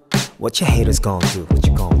 What your haters gon' do? What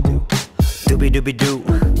you gon' do? Doobie doobie doo.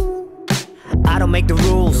 I don't make the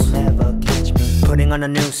rules. Never catch me putting on a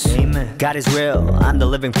noose. Amen. God is real. I'm the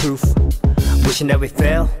living proof. Wishing that we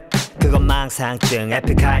fail. 그건 망상증.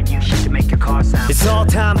 에픽하이 new shit to make your car sound. It's all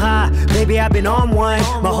time high. Baby I've been on one.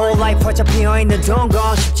 My whole life 활짝 피어있는 동공.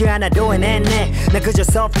 쉽지 않아도 해냈네. 난 그저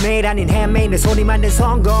self-made 아닌 handmade. 내 손이 만든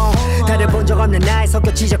성공. 다들 본 적 없는 나의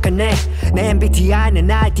성격 지적하네. 내 MBTI는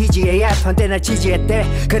IDGAF. 한때 날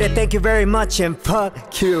지지했대. 그래 thank you very much and fuck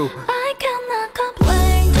you. I cannot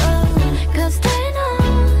complain though, 'cause they know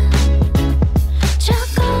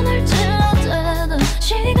샷건을 찔러대도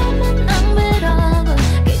시간만 낭비라고.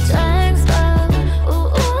 Getting slow,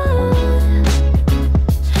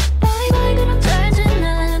 bye bye 그럼 잘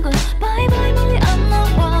지내고 bye bye 멀리 안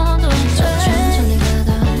나와도 돼. 천천히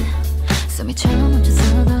가다 숨이 멈춰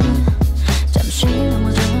서도 잠시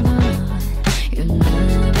넘어져도 You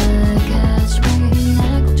never catch me. 내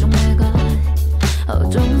걱정 말고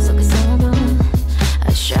어둠 속에서도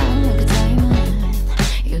I shine like a diamond.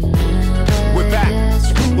 You never We're back.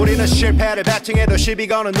 catch me. 우리는 실패를 배팅해도 시비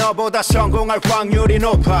거는 너보다 성공할 확률이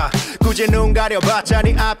높아. 굳이 눈 가려봤자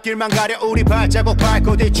네 앞길만 가려. 우리 발자국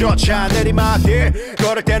밟고 뒤쫓아 내리막길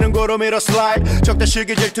걸을 때는 구름 위로 슬라이드. 적다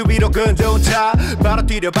시기 질투 위로 근둔타. 바로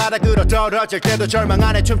뛰려 바닥으로 떨어질 때도 절망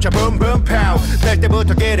안에 춤춰 붐붐 파우. 될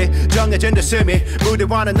때부터 길이 정해진 듯음이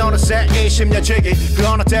무대와는 어느새 20년치기. 그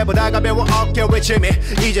어느 때보다 가벼워 어깨 외침이.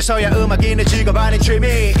 이제서야 음악이 내 직업 아닌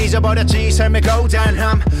취미. 잊어버렸지 삶의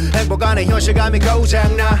고단함. 행복 안에 현실감이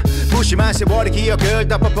고장나. 무심한 세월의 기억을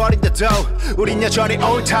덮어버린 듯도 우린 여전히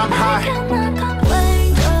all time high. I cannot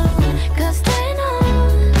complain though, 'cause they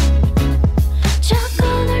know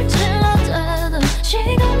샷건을 찔러대도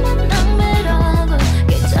시간만 낭비라고.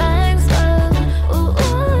 Getting slow,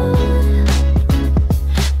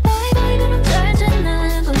 bye bye 그럼 잘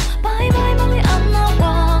지내고 bye bye 멀리 안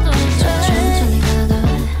나와도 돼. 천천히 가다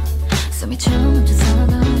숨이 멈춰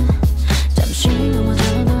서도 잠시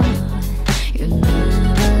넘어져도 You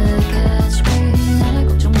never catch me. 내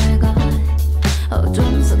걱정 말고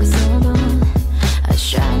어둠 속에서도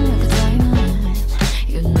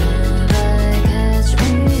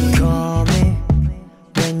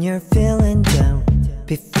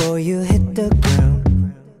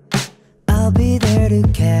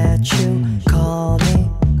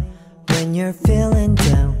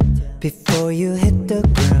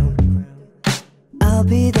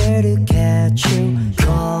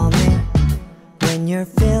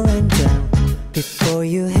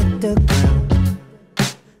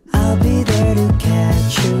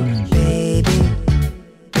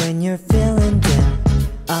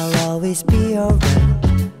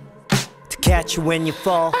catch you when you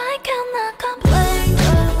fall. I cannot complain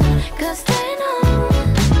though, cause they know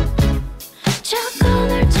자꾸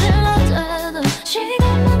날 찔러대도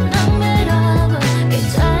시간만 낭비라고 It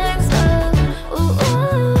takes love,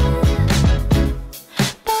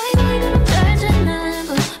 bye bye 그럼 잘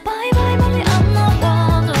지내고 bye bye 멀리 안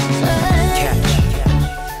나와도 돼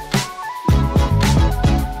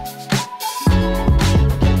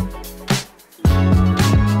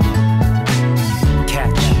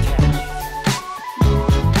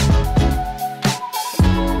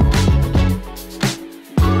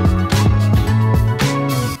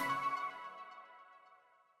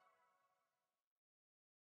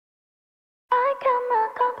I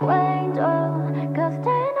cannot complain though, cause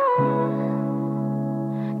they know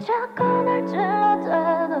자꾸 날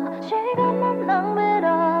찔러대도 시간만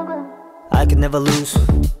낭비라고 I could never lose.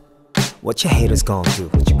 What your haters gon' do?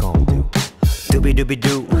 What you gon' do? Doobie doobie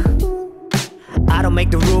doo. I don't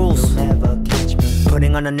make the rules. Never catch me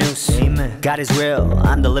putting on the news. Amen. God is real.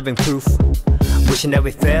 I'm the living proof. Wishing that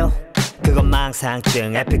we fail. 그건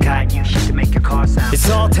망상증. 에픽하이 new shit to make your car sound. It's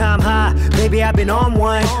all time high. Baby I've been on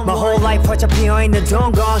one. My whole life 활짝 피어있는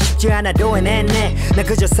동건 쉽지 않아도 해냈네. 난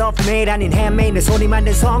그저 self-made 아닌 handmade. 내 소리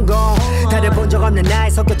만든 성공. 다들 본 적 없는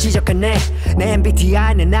나의 성격 지적하네. 내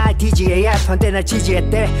MBTI는 IDGAF. 한때 날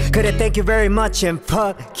지지했대. 그래 thank you very much and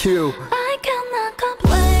fuck you. I cannot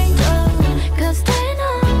complain though, cause they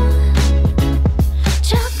know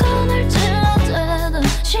자꾸 날 찔러대도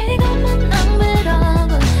시간만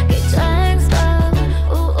낭비라고 It takes love,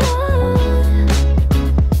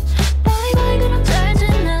 bye bye 그럼 잘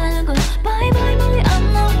지내고 bye bye 멀리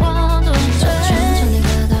안 나와도 돼 천천히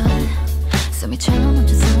가다 숨이 차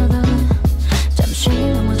멈춰서도 잠시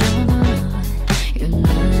넘어져도 You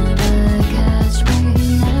never catch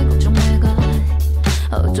me 날 걱정 말고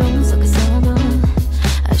어둠 속에서도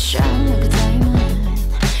I shine like a diamond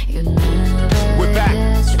You never We're back.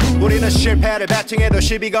 catch me 우리는 실패를 배팅해도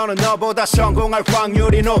시비 거는 너보다 성공할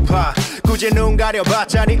확률이 높아. 굳이 눈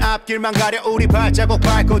가려봤자 네 앞길만 가려 우리 발자국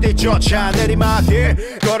밟고 뒤쫓아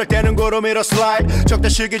내리막길 걸을 때는 구름위로 슬라이드 적다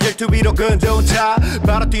시기 질투 위로 근두운 타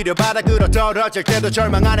바로 뛰려 바닥으로 떨어질 때도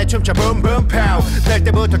절망 안에 춤춰 붐붐 파우 될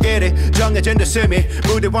때부터 길이 정해진 듯음이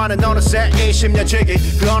무대와는 어느새 20년 지기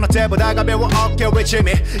그 어느 때보다 가벼워 어깨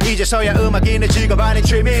위침이 이제서야 음악이 내 직업 아닌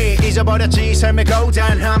취미 잊어버렸지 삶의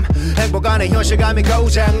고단함 행복 안에 현실감이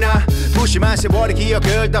고장나 무심한 세월의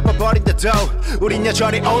기억을 덮어버린데도 우린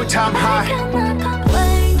여전히 all time high. I cannot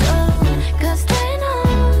complain though, cause they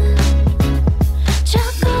know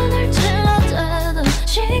자꾸 날 찔러대도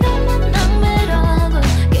시간만 낭비라고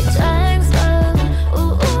It takes love,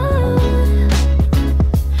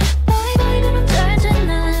 bye bye 그럼 잘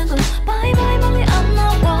지내고 bye bye 멀리 안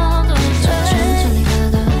나와도 돼 천천히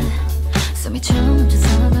가다 숨이 차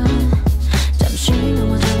멈춰서도 잠시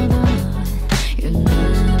넘어져도 You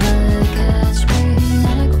never catch me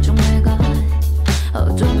날 걱정 말고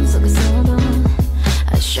어둠 속에서도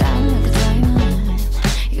I shine like a diamond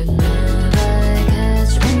You never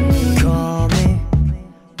catch me Call me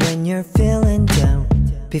when you're feeling down.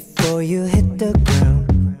 Before you hit the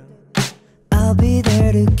ground, I'll be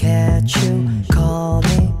there to catch you. Call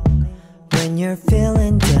me when you're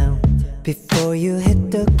feeling down. Before you hit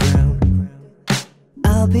the ground,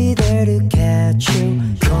 I'll be there to catch you.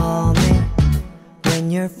 Call me when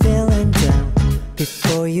you're feeling down.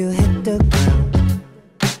 Before you hit the ground,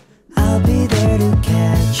 I'll be there to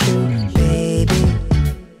catch you, baby.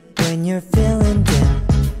 When you're feeling down,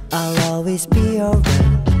 I'll always be around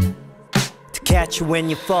to catch you when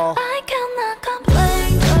you fall. I cannot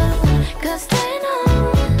complain though, cause they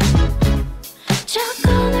know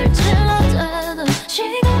자꾸 날 찔러대도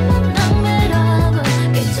시간만 낭비라고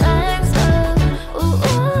It takes love,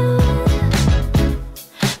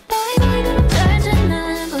 bye bye 그럼 잘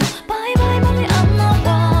지내고 bye bye 멀리 안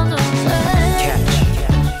나와도 돼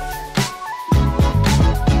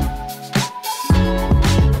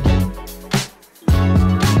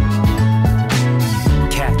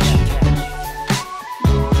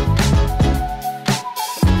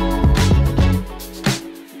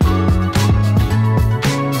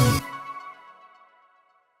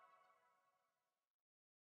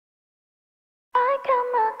I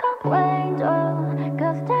cannot complain though,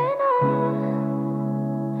 cause they know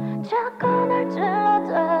자꾸 날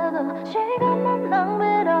찔러대도 시간만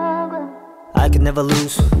낭비라고 I could never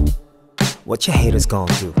lose. What your haters gon'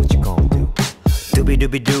 do? What you gon' do? Doobie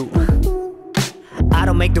doobie doo. I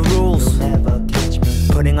don't make the rules. Never catch me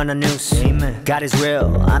putting on the news. Amen. God is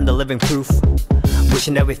real. I'm the living proof.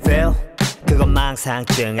 Wishing that we fail. 그건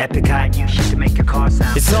망상증 에픽하이 You shit to make your car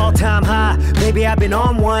sound It's all time high Baby I've been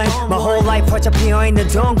on one My whole life 활짝 피어있는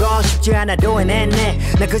동거 쉽지 않아도 해냈네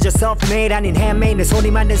난 그저 self-made 아닌 handmade 내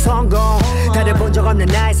소리 만든 성공 다들 본 적 없는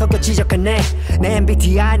나의 성격 지적하네 내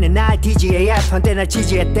MBTI는 IDGAF 한때 날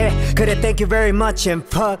지지했대 그래 thank you very much and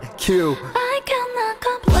fuck you I cannot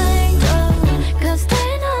complain though Cause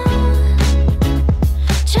they know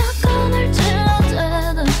자꾸 날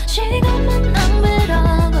찔러대도 시간만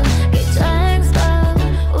낭비라고 기장스럽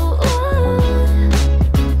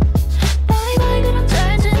Bye bye 그럼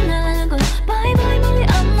잘 지내고 Bye bye 멀리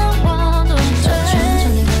안 나와도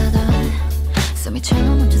천천히 가다 숨이 차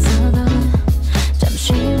멈춰 서도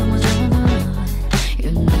잠시 넘어져도 You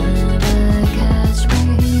never catch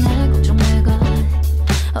me 날 걱정 말고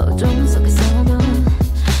어둠 속에서도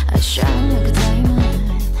I shine like a diamond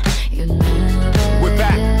You never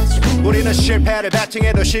catch me 우리는 실패를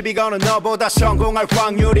배팅해도 시비 거는 너보다 성공할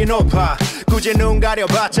확률이 높아 굳이 눈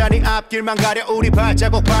가려봤자 네 앞길만 가려 우리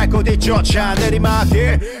발자국 밟고 뒤쫓아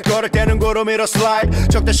내리막길 걸을 때는 구름위로 슬라이드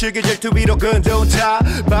적다 시기 질투 위로 근두운 타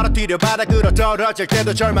바로 뛰려 바닥으로 떨어질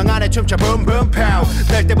때도 절망 안에 춤춰 붐붐 파우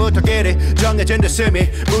낼 때부터 길이 정해진 듯음이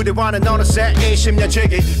무대와는 어느새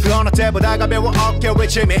 20년치기 그 어느 때보다 가벼워 어깨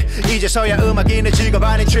외침이 이제서야 음악이 내 직업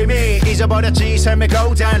아닌 취미 잊어버렸지 삶의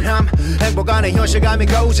고단함 행복 안에 현실감이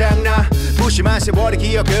고장나 무심한 세월의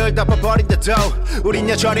기억을 덮어버린 듯도 우린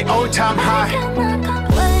여전히 all time high I cannot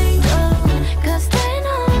complain though Cause they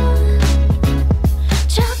know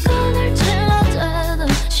자꾸 날 찔러대도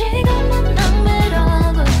시간만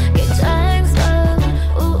낭비라고 기장스럽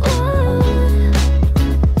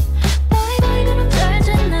Bye bye 그럼 잘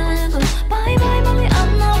지내고 Bye bye 멀리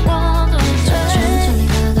안 나와도 천천히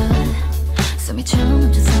가다 숨이 차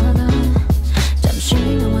멈춰 서도 잠시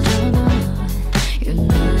넘어져도 You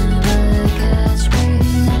never catch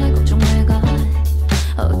me 날 걱정 말고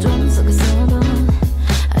어둠 속에서도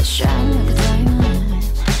I shine like a diamond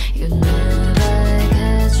You never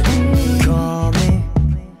catch me Call me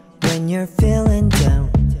when you're feeling down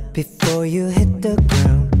Before you hit the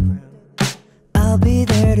ground I'll be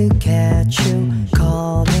there to catch you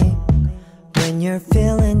Call me when you're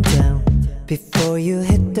feeling down Before you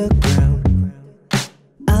hit the ground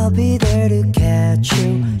I'll be there to catch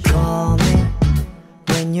you Call me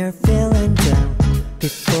when you're feeling down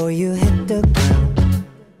Before you hit the ground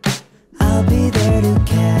I'll be there to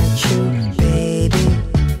catch you Baby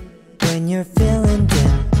when you're feeling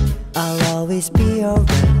down I'll always be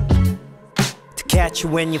around To catch you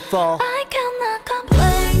when you fall I cannot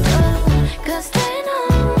complain though Cause they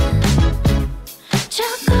know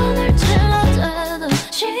자꾸 날 찔러대도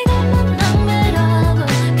시간만 낭비라고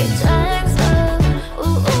기장스럽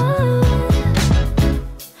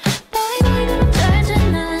Bye bye 그럼 잘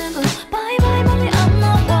지내고 Bye bye 멀리 안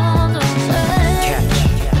나와도 돼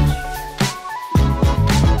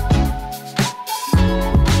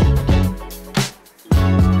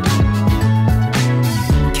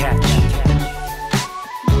Catch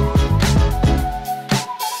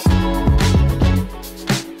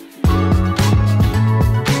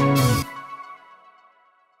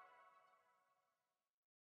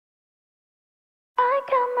I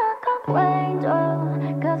cannot complain though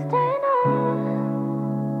Cause they know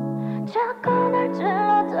자꾸 날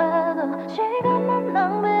찔러대도 시간만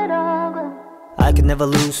낭비라고 I could never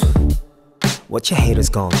lose What your haters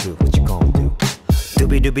gon' do What you gon' do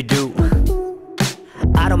Doobie doobie doo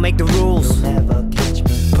I don't make the rules Never catch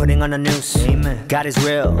me Putting on the news God is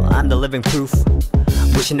real I'm the living proof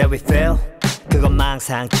Wishing that we fail 그건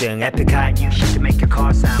망상증 에픽하이 You shit to make your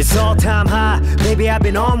car sound It's all time high Baby I've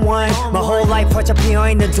been on one My whole life 활짝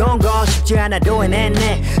피어있는 동거 쉽지 않아도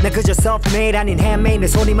해냈네 난 그저 self-made 아닌 handmade 내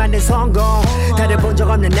소리 만든 성공 다들 본 적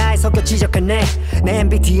없는 나의 성격 지적하네 내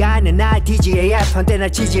MBTI는 IDGAF 한때 날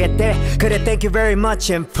지지했대 그래 thank you very much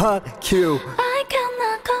and fuck you I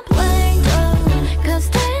cannot complain though Cause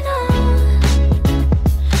they know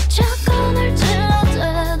자꾸 날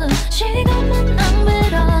찔러대도 시간만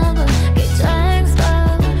낭비라고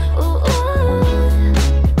기장스럽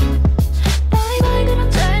Bye bye 그럼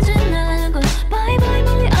잘 지내고 Bye bye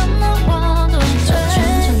멀리 안 나와도 돼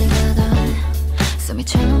천천히 가다 숨이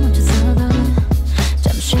차 멈춰 서도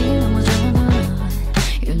잠시 넘어져도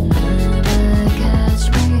You never catch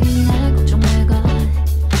me 날 걱정 말고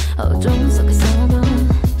어둠 속에서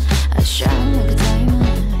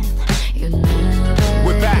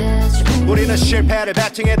실패를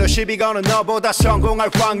배팅해도 시비 거는 너보다 성공할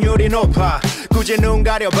확률이 높아. 굳이 눈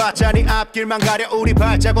가려봤자 네 앞길만 가려. 우리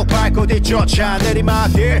발자국 밟고 뒤쫓아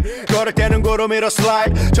내리막길 걸을 때는 구름 위로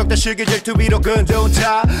슬라이드. 적다 시기 질투 위로 근두운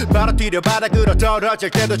타. 바로 뛰려 바닥으로 떨어질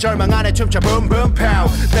때도 절망 안에 춤춰 붐붐 파우.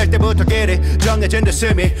 될 때부터 길이 정해진 듯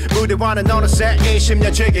스미. 무대와는 어느새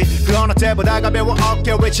 20년 지기. 그 어느 때보다 가벼워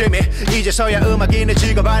어깨 외침이. 이제서야 음악이 내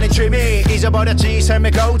직업 아닌 취미. 잊어버렸지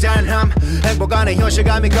삶의 고단함. 행복 안에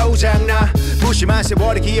현실감이 고장나. 무심한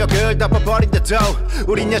세월의 기억을 덮어버린 듯도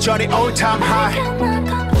우린 여전히 all time high. I cannot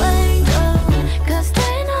complain though, 'cause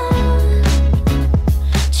they know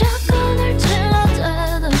샷건을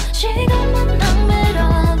찔러대도 시간만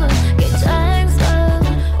낭비라고. Get thanks though.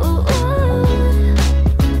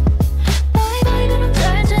 Bye bye 그럼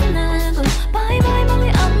잘 지내고 bye bye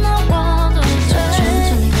멀리 안 나와도 돼.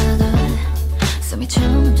 천천히 가다 숨이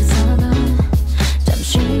춤 멈춰서도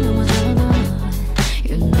잠시 넘어져도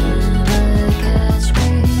You never catch me.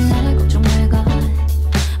 내 걱정 말고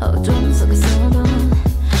어둠 속에서도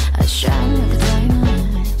I shine like a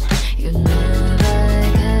diamond. You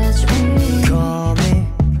never catch me. Call me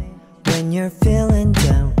when you're feeling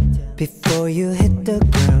down. Before you hit the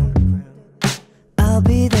ground, I'll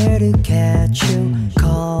be there to catch you.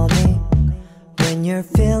 Call me when you're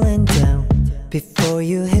feeling down. Before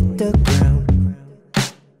you hit the ground,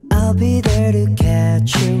 I'll be there to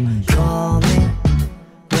catch you. Call me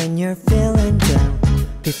when you're feeling down.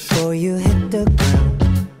 Before you hit the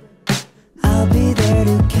ground, I'll be there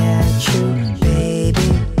to catch you,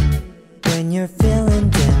 baby. When you're feeling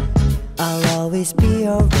down, I'll always be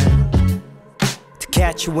around to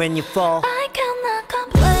catch you when you fall. I cannot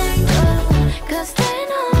complain though, 'cause they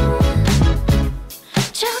know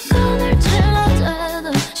샷건을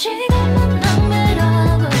찔러대도 시간만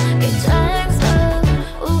낭비라고. Get thanks though.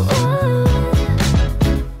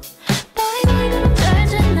 Bye bye 그럼 잘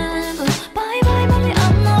지내고 bye bye 멀리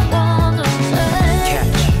안 나와도 돼.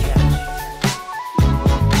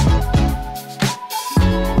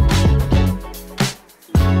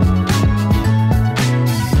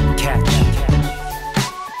 Catch.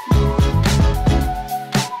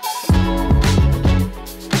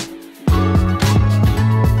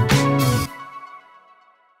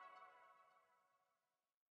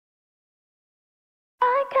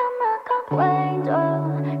 I cannot complain though,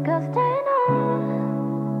 'cause they know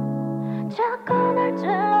샷건을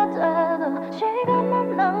찔러대도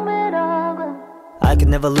시간만 낭비라고. I could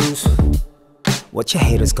never lose. What your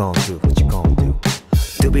haters gon' do? What you gon' do?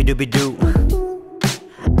 Doobie doobie doo.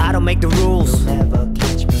 I don't make the rules. Never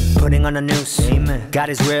catch me putting on the news. God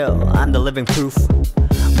is real. I'm the living proof.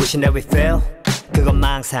 Wishing that we fail. 그건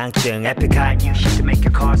망상증. 에픽하이 new shit to make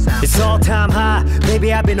your car sound. It's all time high.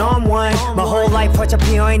 Baby I've been on one. My whole life 활짝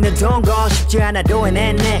피어있는 동건. 쉽지 않아도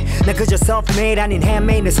해냈네. 난 그저 self-made 아닌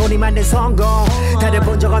handmade. 내 소리 만든 성공. 다들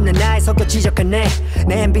본 적 없는 나의 성격 지적하네.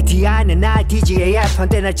 내 MBTI는 IDGAF.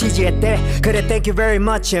 한때 날 지지했대. 그래 thank you very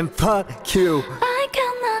much and fuck you. I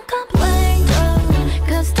cannot complain though,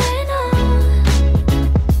 'cause they know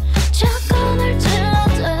샷건을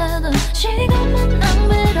찔러대도 시간만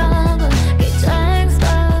낭비라고. Get thanks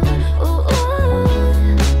though.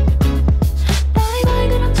 Bye bye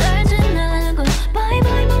그럼 잘 지내고 bye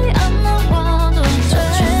bye 멀리 안 나와도 돼.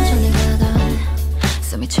 천천히 가다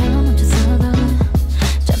숨이 춤 멈춰서도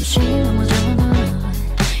잠시 넘어져도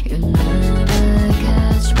You never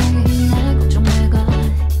catch me. 내 걱정 말고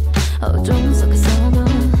어둠 속에서도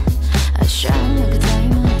I shine like a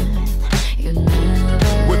diamond. You never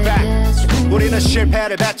We're back. catch me. 우리는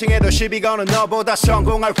실패를 배팅해도 시비 거는 너보다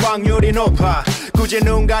성공할 확률이 높아. 굳이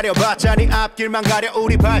눈 가려봤자 네 앞길만 가려.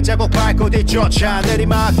 우리 발자국 밟고 뒤쫓아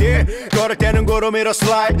내리막길 걸을 때는 구름 위로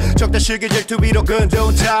슬라이드. 적다 시기 질투 위로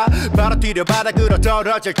근두운 타. 바로 뛰려 바닥으로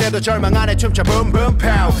떨어질 때도 절망 안에 춤춰 붐붐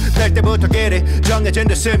파우. 될 때부터 길이 정해진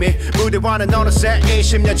듯 스미. 무대와는 어느새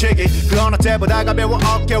 20년 지기. 그 어느 때보다 가벼워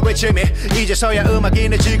어깨 외침이. 이제서야 음악이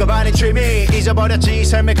내 직업 아닌 취미. 잊어버렸지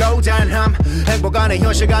삶의 고단함. 행복 안에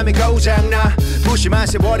현실감이 고장나. 무심한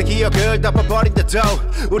세월의 기억을 덮어버린 듯도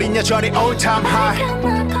우린 여전히 all time I high.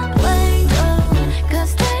 cannot complain though,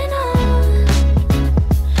 'cause they know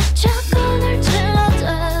샷건을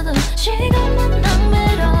찔러대도 시간만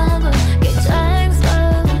낭비라고. Get thanks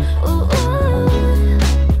though.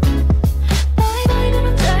 Bye bye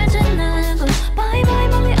그럼 잘 지내고 bye bye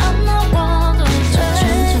멀리 안 나와도 돼.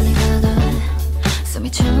 천천히 가다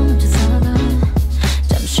숨이 춤 멈춰서도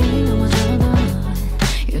잠시 넘어져도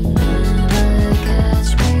You never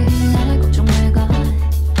catch me. 내 걱정 말고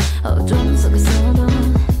어둠 속에서도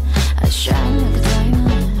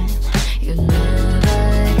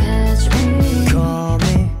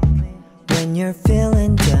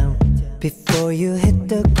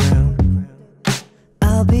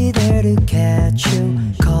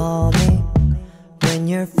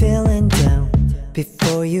feeling down,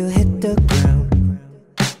 before you hit the ground,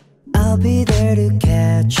 I'll be there to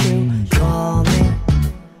catch you. Call me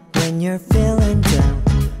when you're feeling down,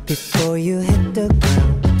 before you hit the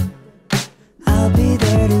ground, I'll be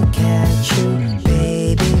there to catch you.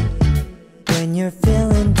 Baby, when you're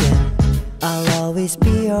feeling down, I'll always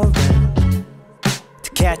be around to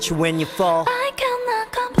catch you when you fall. I cannot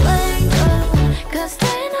complain though, cause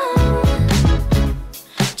they know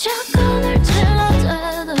샷건을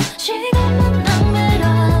찔러대도 시간만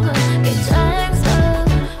낭비라고 기차행사.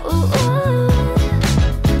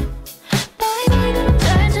 바이바이 그럼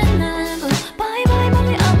잘 지내고 바이바이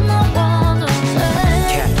멀리 안 나와도 돼.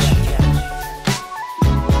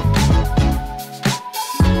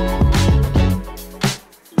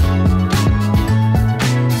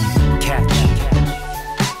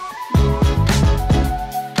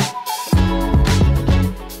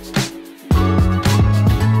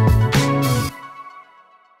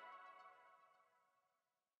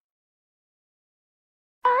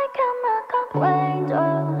 I cannot complain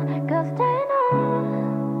though, cause they know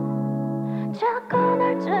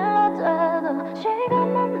샷건을 찔러대도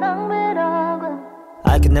시간만 낭비라고.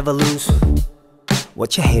 I could never lose.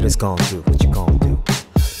 What your haters gon' do? What you gon' do?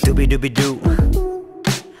 Doobie doobie doo.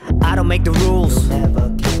 I don't make the rules.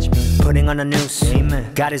 Never catch me putting on a noose.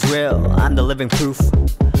 Amen. God is real. I'm the living proof.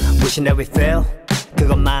 Wishing that we fail.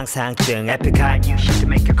 그건 망상증. 에픽하이 you shit to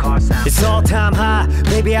make your car sound. It's all time high.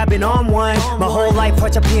 Baby I've been on one. My whole life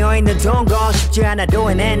활짝 피어있는 동건 쉽지 않아도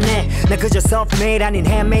해냈네. 난 그저 self-made 아닌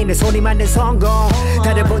handmade. 내 소리만 낸 성공.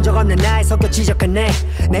 다들 본 적 없는 나의 성격 지적하네.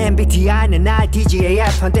 내 MBTI는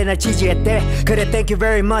IDGAF 한때 날 지지했대. 그래 thank you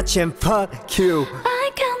very much and fuck you. I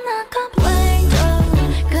cannot complain though,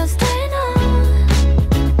 cause they know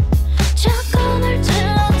샷건을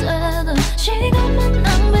찔러대도 시간만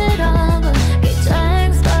낭비라고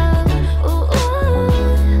기차행사.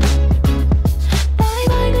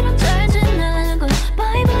 바이바이 그럼 잘 지내고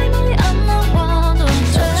바이바이 멀리 안 나와도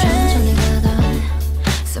돼. 천천히 가다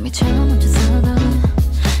숨이 채워 멈춰 서다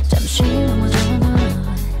잠시 넘어져도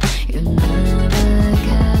You never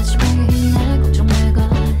catch me. 내 걱정 내가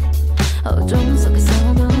어둠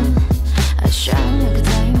속에서도 I shine like a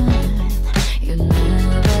diamond. You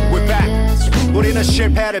never We're back. catch me. 우리는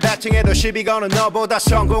실패를 배팅해도 시비 거는 너보다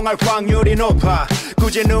성공할 확률이 높아.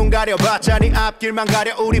 굳이 눈 가려봤자 네 앞길만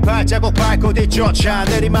가려. 우리 발자국 밟고 뒤쫓아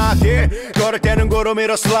내리막길 걸을 때는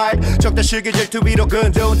구름위로 슬라이드. 적다 시기 질투 위로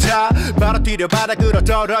근둔타. 바로 뛰려 바닥으로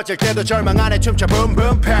떨어질 때도 절망 안에 춤춰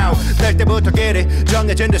붐붐 파우. 날 때부터 길이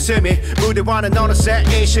정해진 듯음이 무대와는 어느새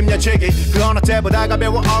 20년치기. 그 어느 때보다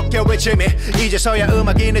가벼워 어깨 외침이. 이제서야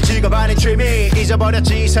음악이 내 직업 아닌 취미.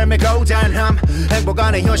 잊어버렸지 삶의 고단함. 행복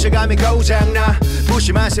안에 현실감이 고장나.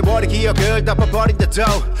 무심한 세월의 기억을 덮어버린데도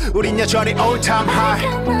우린 여전히 all time high. I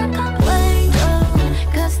cannot complain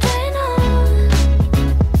though, cause they know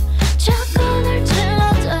샷건을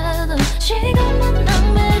찔러대도 시간만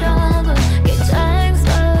낭비라고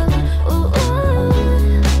기차행사.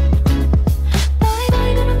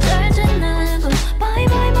 바이바이 그럼 잘 지내고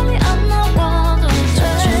바이바이 멀리 안 나와도 돼.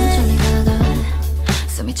 천천히 가다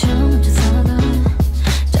숨이 채워 멈춰 서다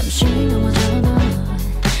잠시 넘어져도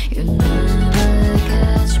You never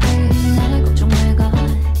catch me. 내 걱정 내가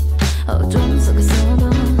어둠 속에서도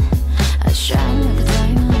I shine like a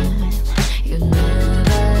diamond. You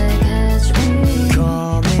never catch me.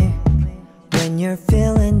 Call me when you're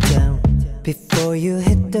feeling down, before you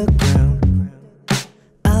hit the ground,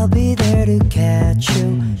 I'll be there to catch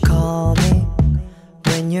you. Call me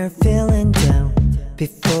when you're feeling down,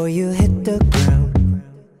 before you hit the ground,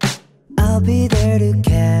 I'll be there to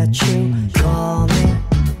catch you. Call me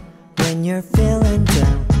when you're feeling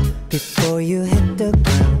down, before you hit the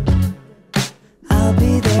ground, I'll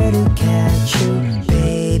be there to catch you.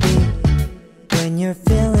 Baby, when you're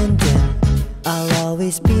feeling down, I'll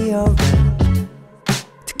always be around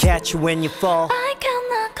to catch you when you fall. I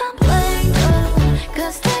cannot complain though,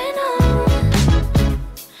 cause they know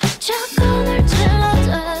샷건을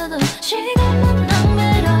찔러대도 시간만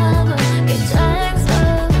낭비라고 기차행사.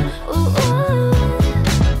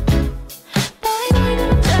 바이바이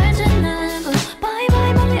그럼 잘 지내고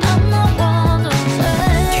바이바이 멀리 안 나와도 돼.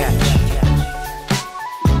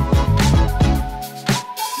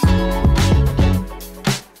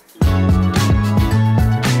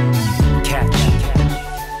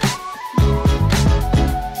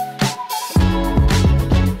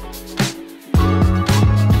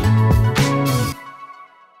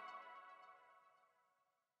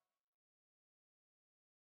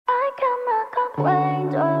 I cannot complain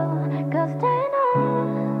though, cause they know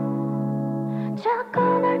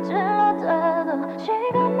샷건을 찔러대도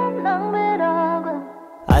시간만 낭비라고.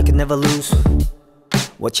 I could never lose.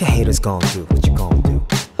 What your haters gonna do? What you gonna do?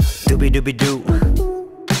 Doobie doobie doo.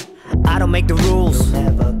 I don't make the rules. You'll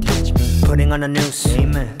never catch me. Putting on the news.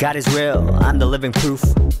 Amen. God is real. I'm the living proof.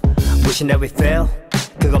 Wishing that we fail.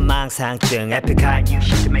 그건 망상증. 에픽하이 new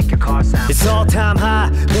shit to make your car sound. It's all time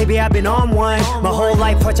high. Baby I've been on one. My whole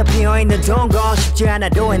life 활짝 피어있는 동건 쉽지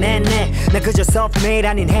않아도 해냈네. 난 그저 self-made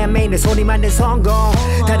아닌 handmade. 내 손이 만든 성공.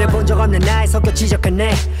 다들 본 적 없는 나의 성격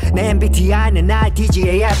지적하네. 내 MBTI는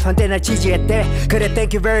IDGAF. 한때 날 지지했대. 그래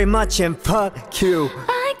thank you very much and fuck you.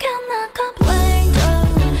 I cannot complain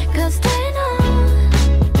though, cause they know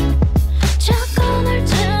작건을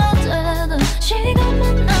질러대도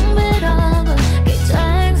시간만 낭비라고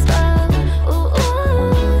기장스럽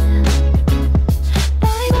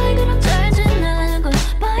바이바이 그럼 잘 지내고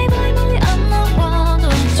바이바이 멀리 안 나와도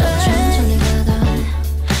천천히 가다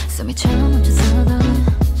숨이 차 멈춰서도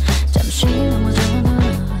잠시 넘어져도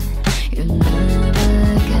You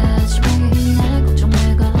never catch me 날 걱정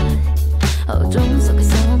말고 어둠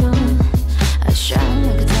속에서도 I shine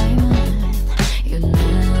like a diamond You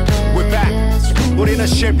never catch me 우리는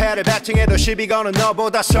실패를 배팅해도 시비 거는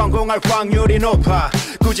너보다 성공할 확률이 높아.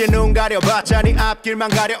 굳이 눈 가려봤자 네 앞길만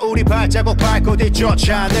가려 우리 발자국 밟고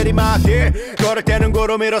뒤쫓아 내리막길 걸을 때는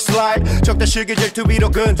구름 위로 슬라이드 적다 시기 질투 위로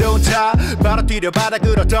근두운 타 바로 뛰려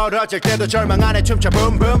바닥으로 떨어질 때도 절망 안에 춤춰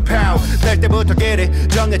붐붐 파우 될 때부터 길이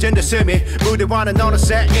정해진 듯 스미 무대와는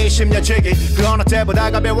어느새 20년 지기 그 어느 때보다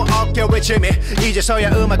가벼워 어깨 외침이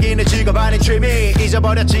이제서야 음악이 내 직업 아닌 취미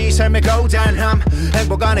잊어버렸지 삶의 고단함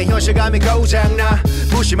행복 안에 현실감이 고장나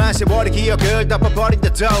무심한 세월의 기억을 덮어버린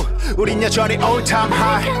듯도 우린 여전히 all time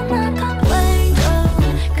high. I cannot complain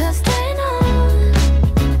though, cause they know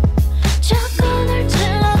작건을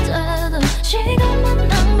질러대도 시간만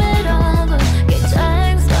낭비라고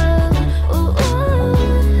기장스럽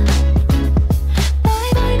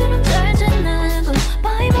바이바이 그럼 잘 지내고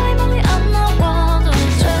바이바이 멀리 안 나와도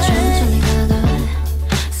천천히 가다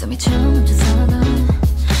숨이 차 멈춰서도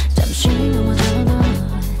잠시 넘어져도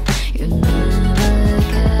You never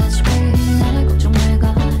catch me 날 걱정 말고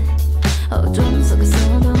어둠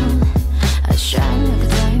속에서도 I shine like a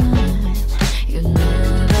diamond You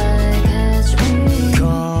never catch me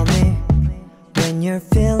Call me when you're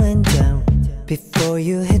feeling down. Before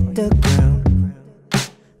you hit the ground,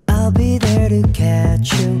 I'll be there to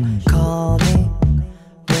catch you. Call me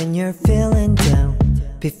when you're feeling down.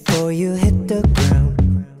 Before you hit the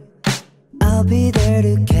ground, I'll be there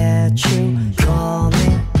to catch you. Call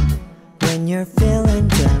me when you're feeling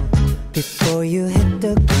down. Before you hit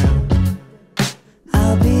the ground,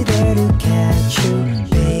 I'll be there to catch you,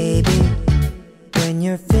 baby. When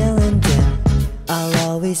you're feeling down, I'll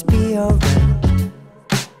always be around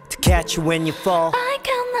to catch you when you fall. I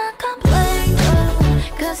cannot complain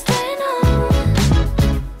though, cause they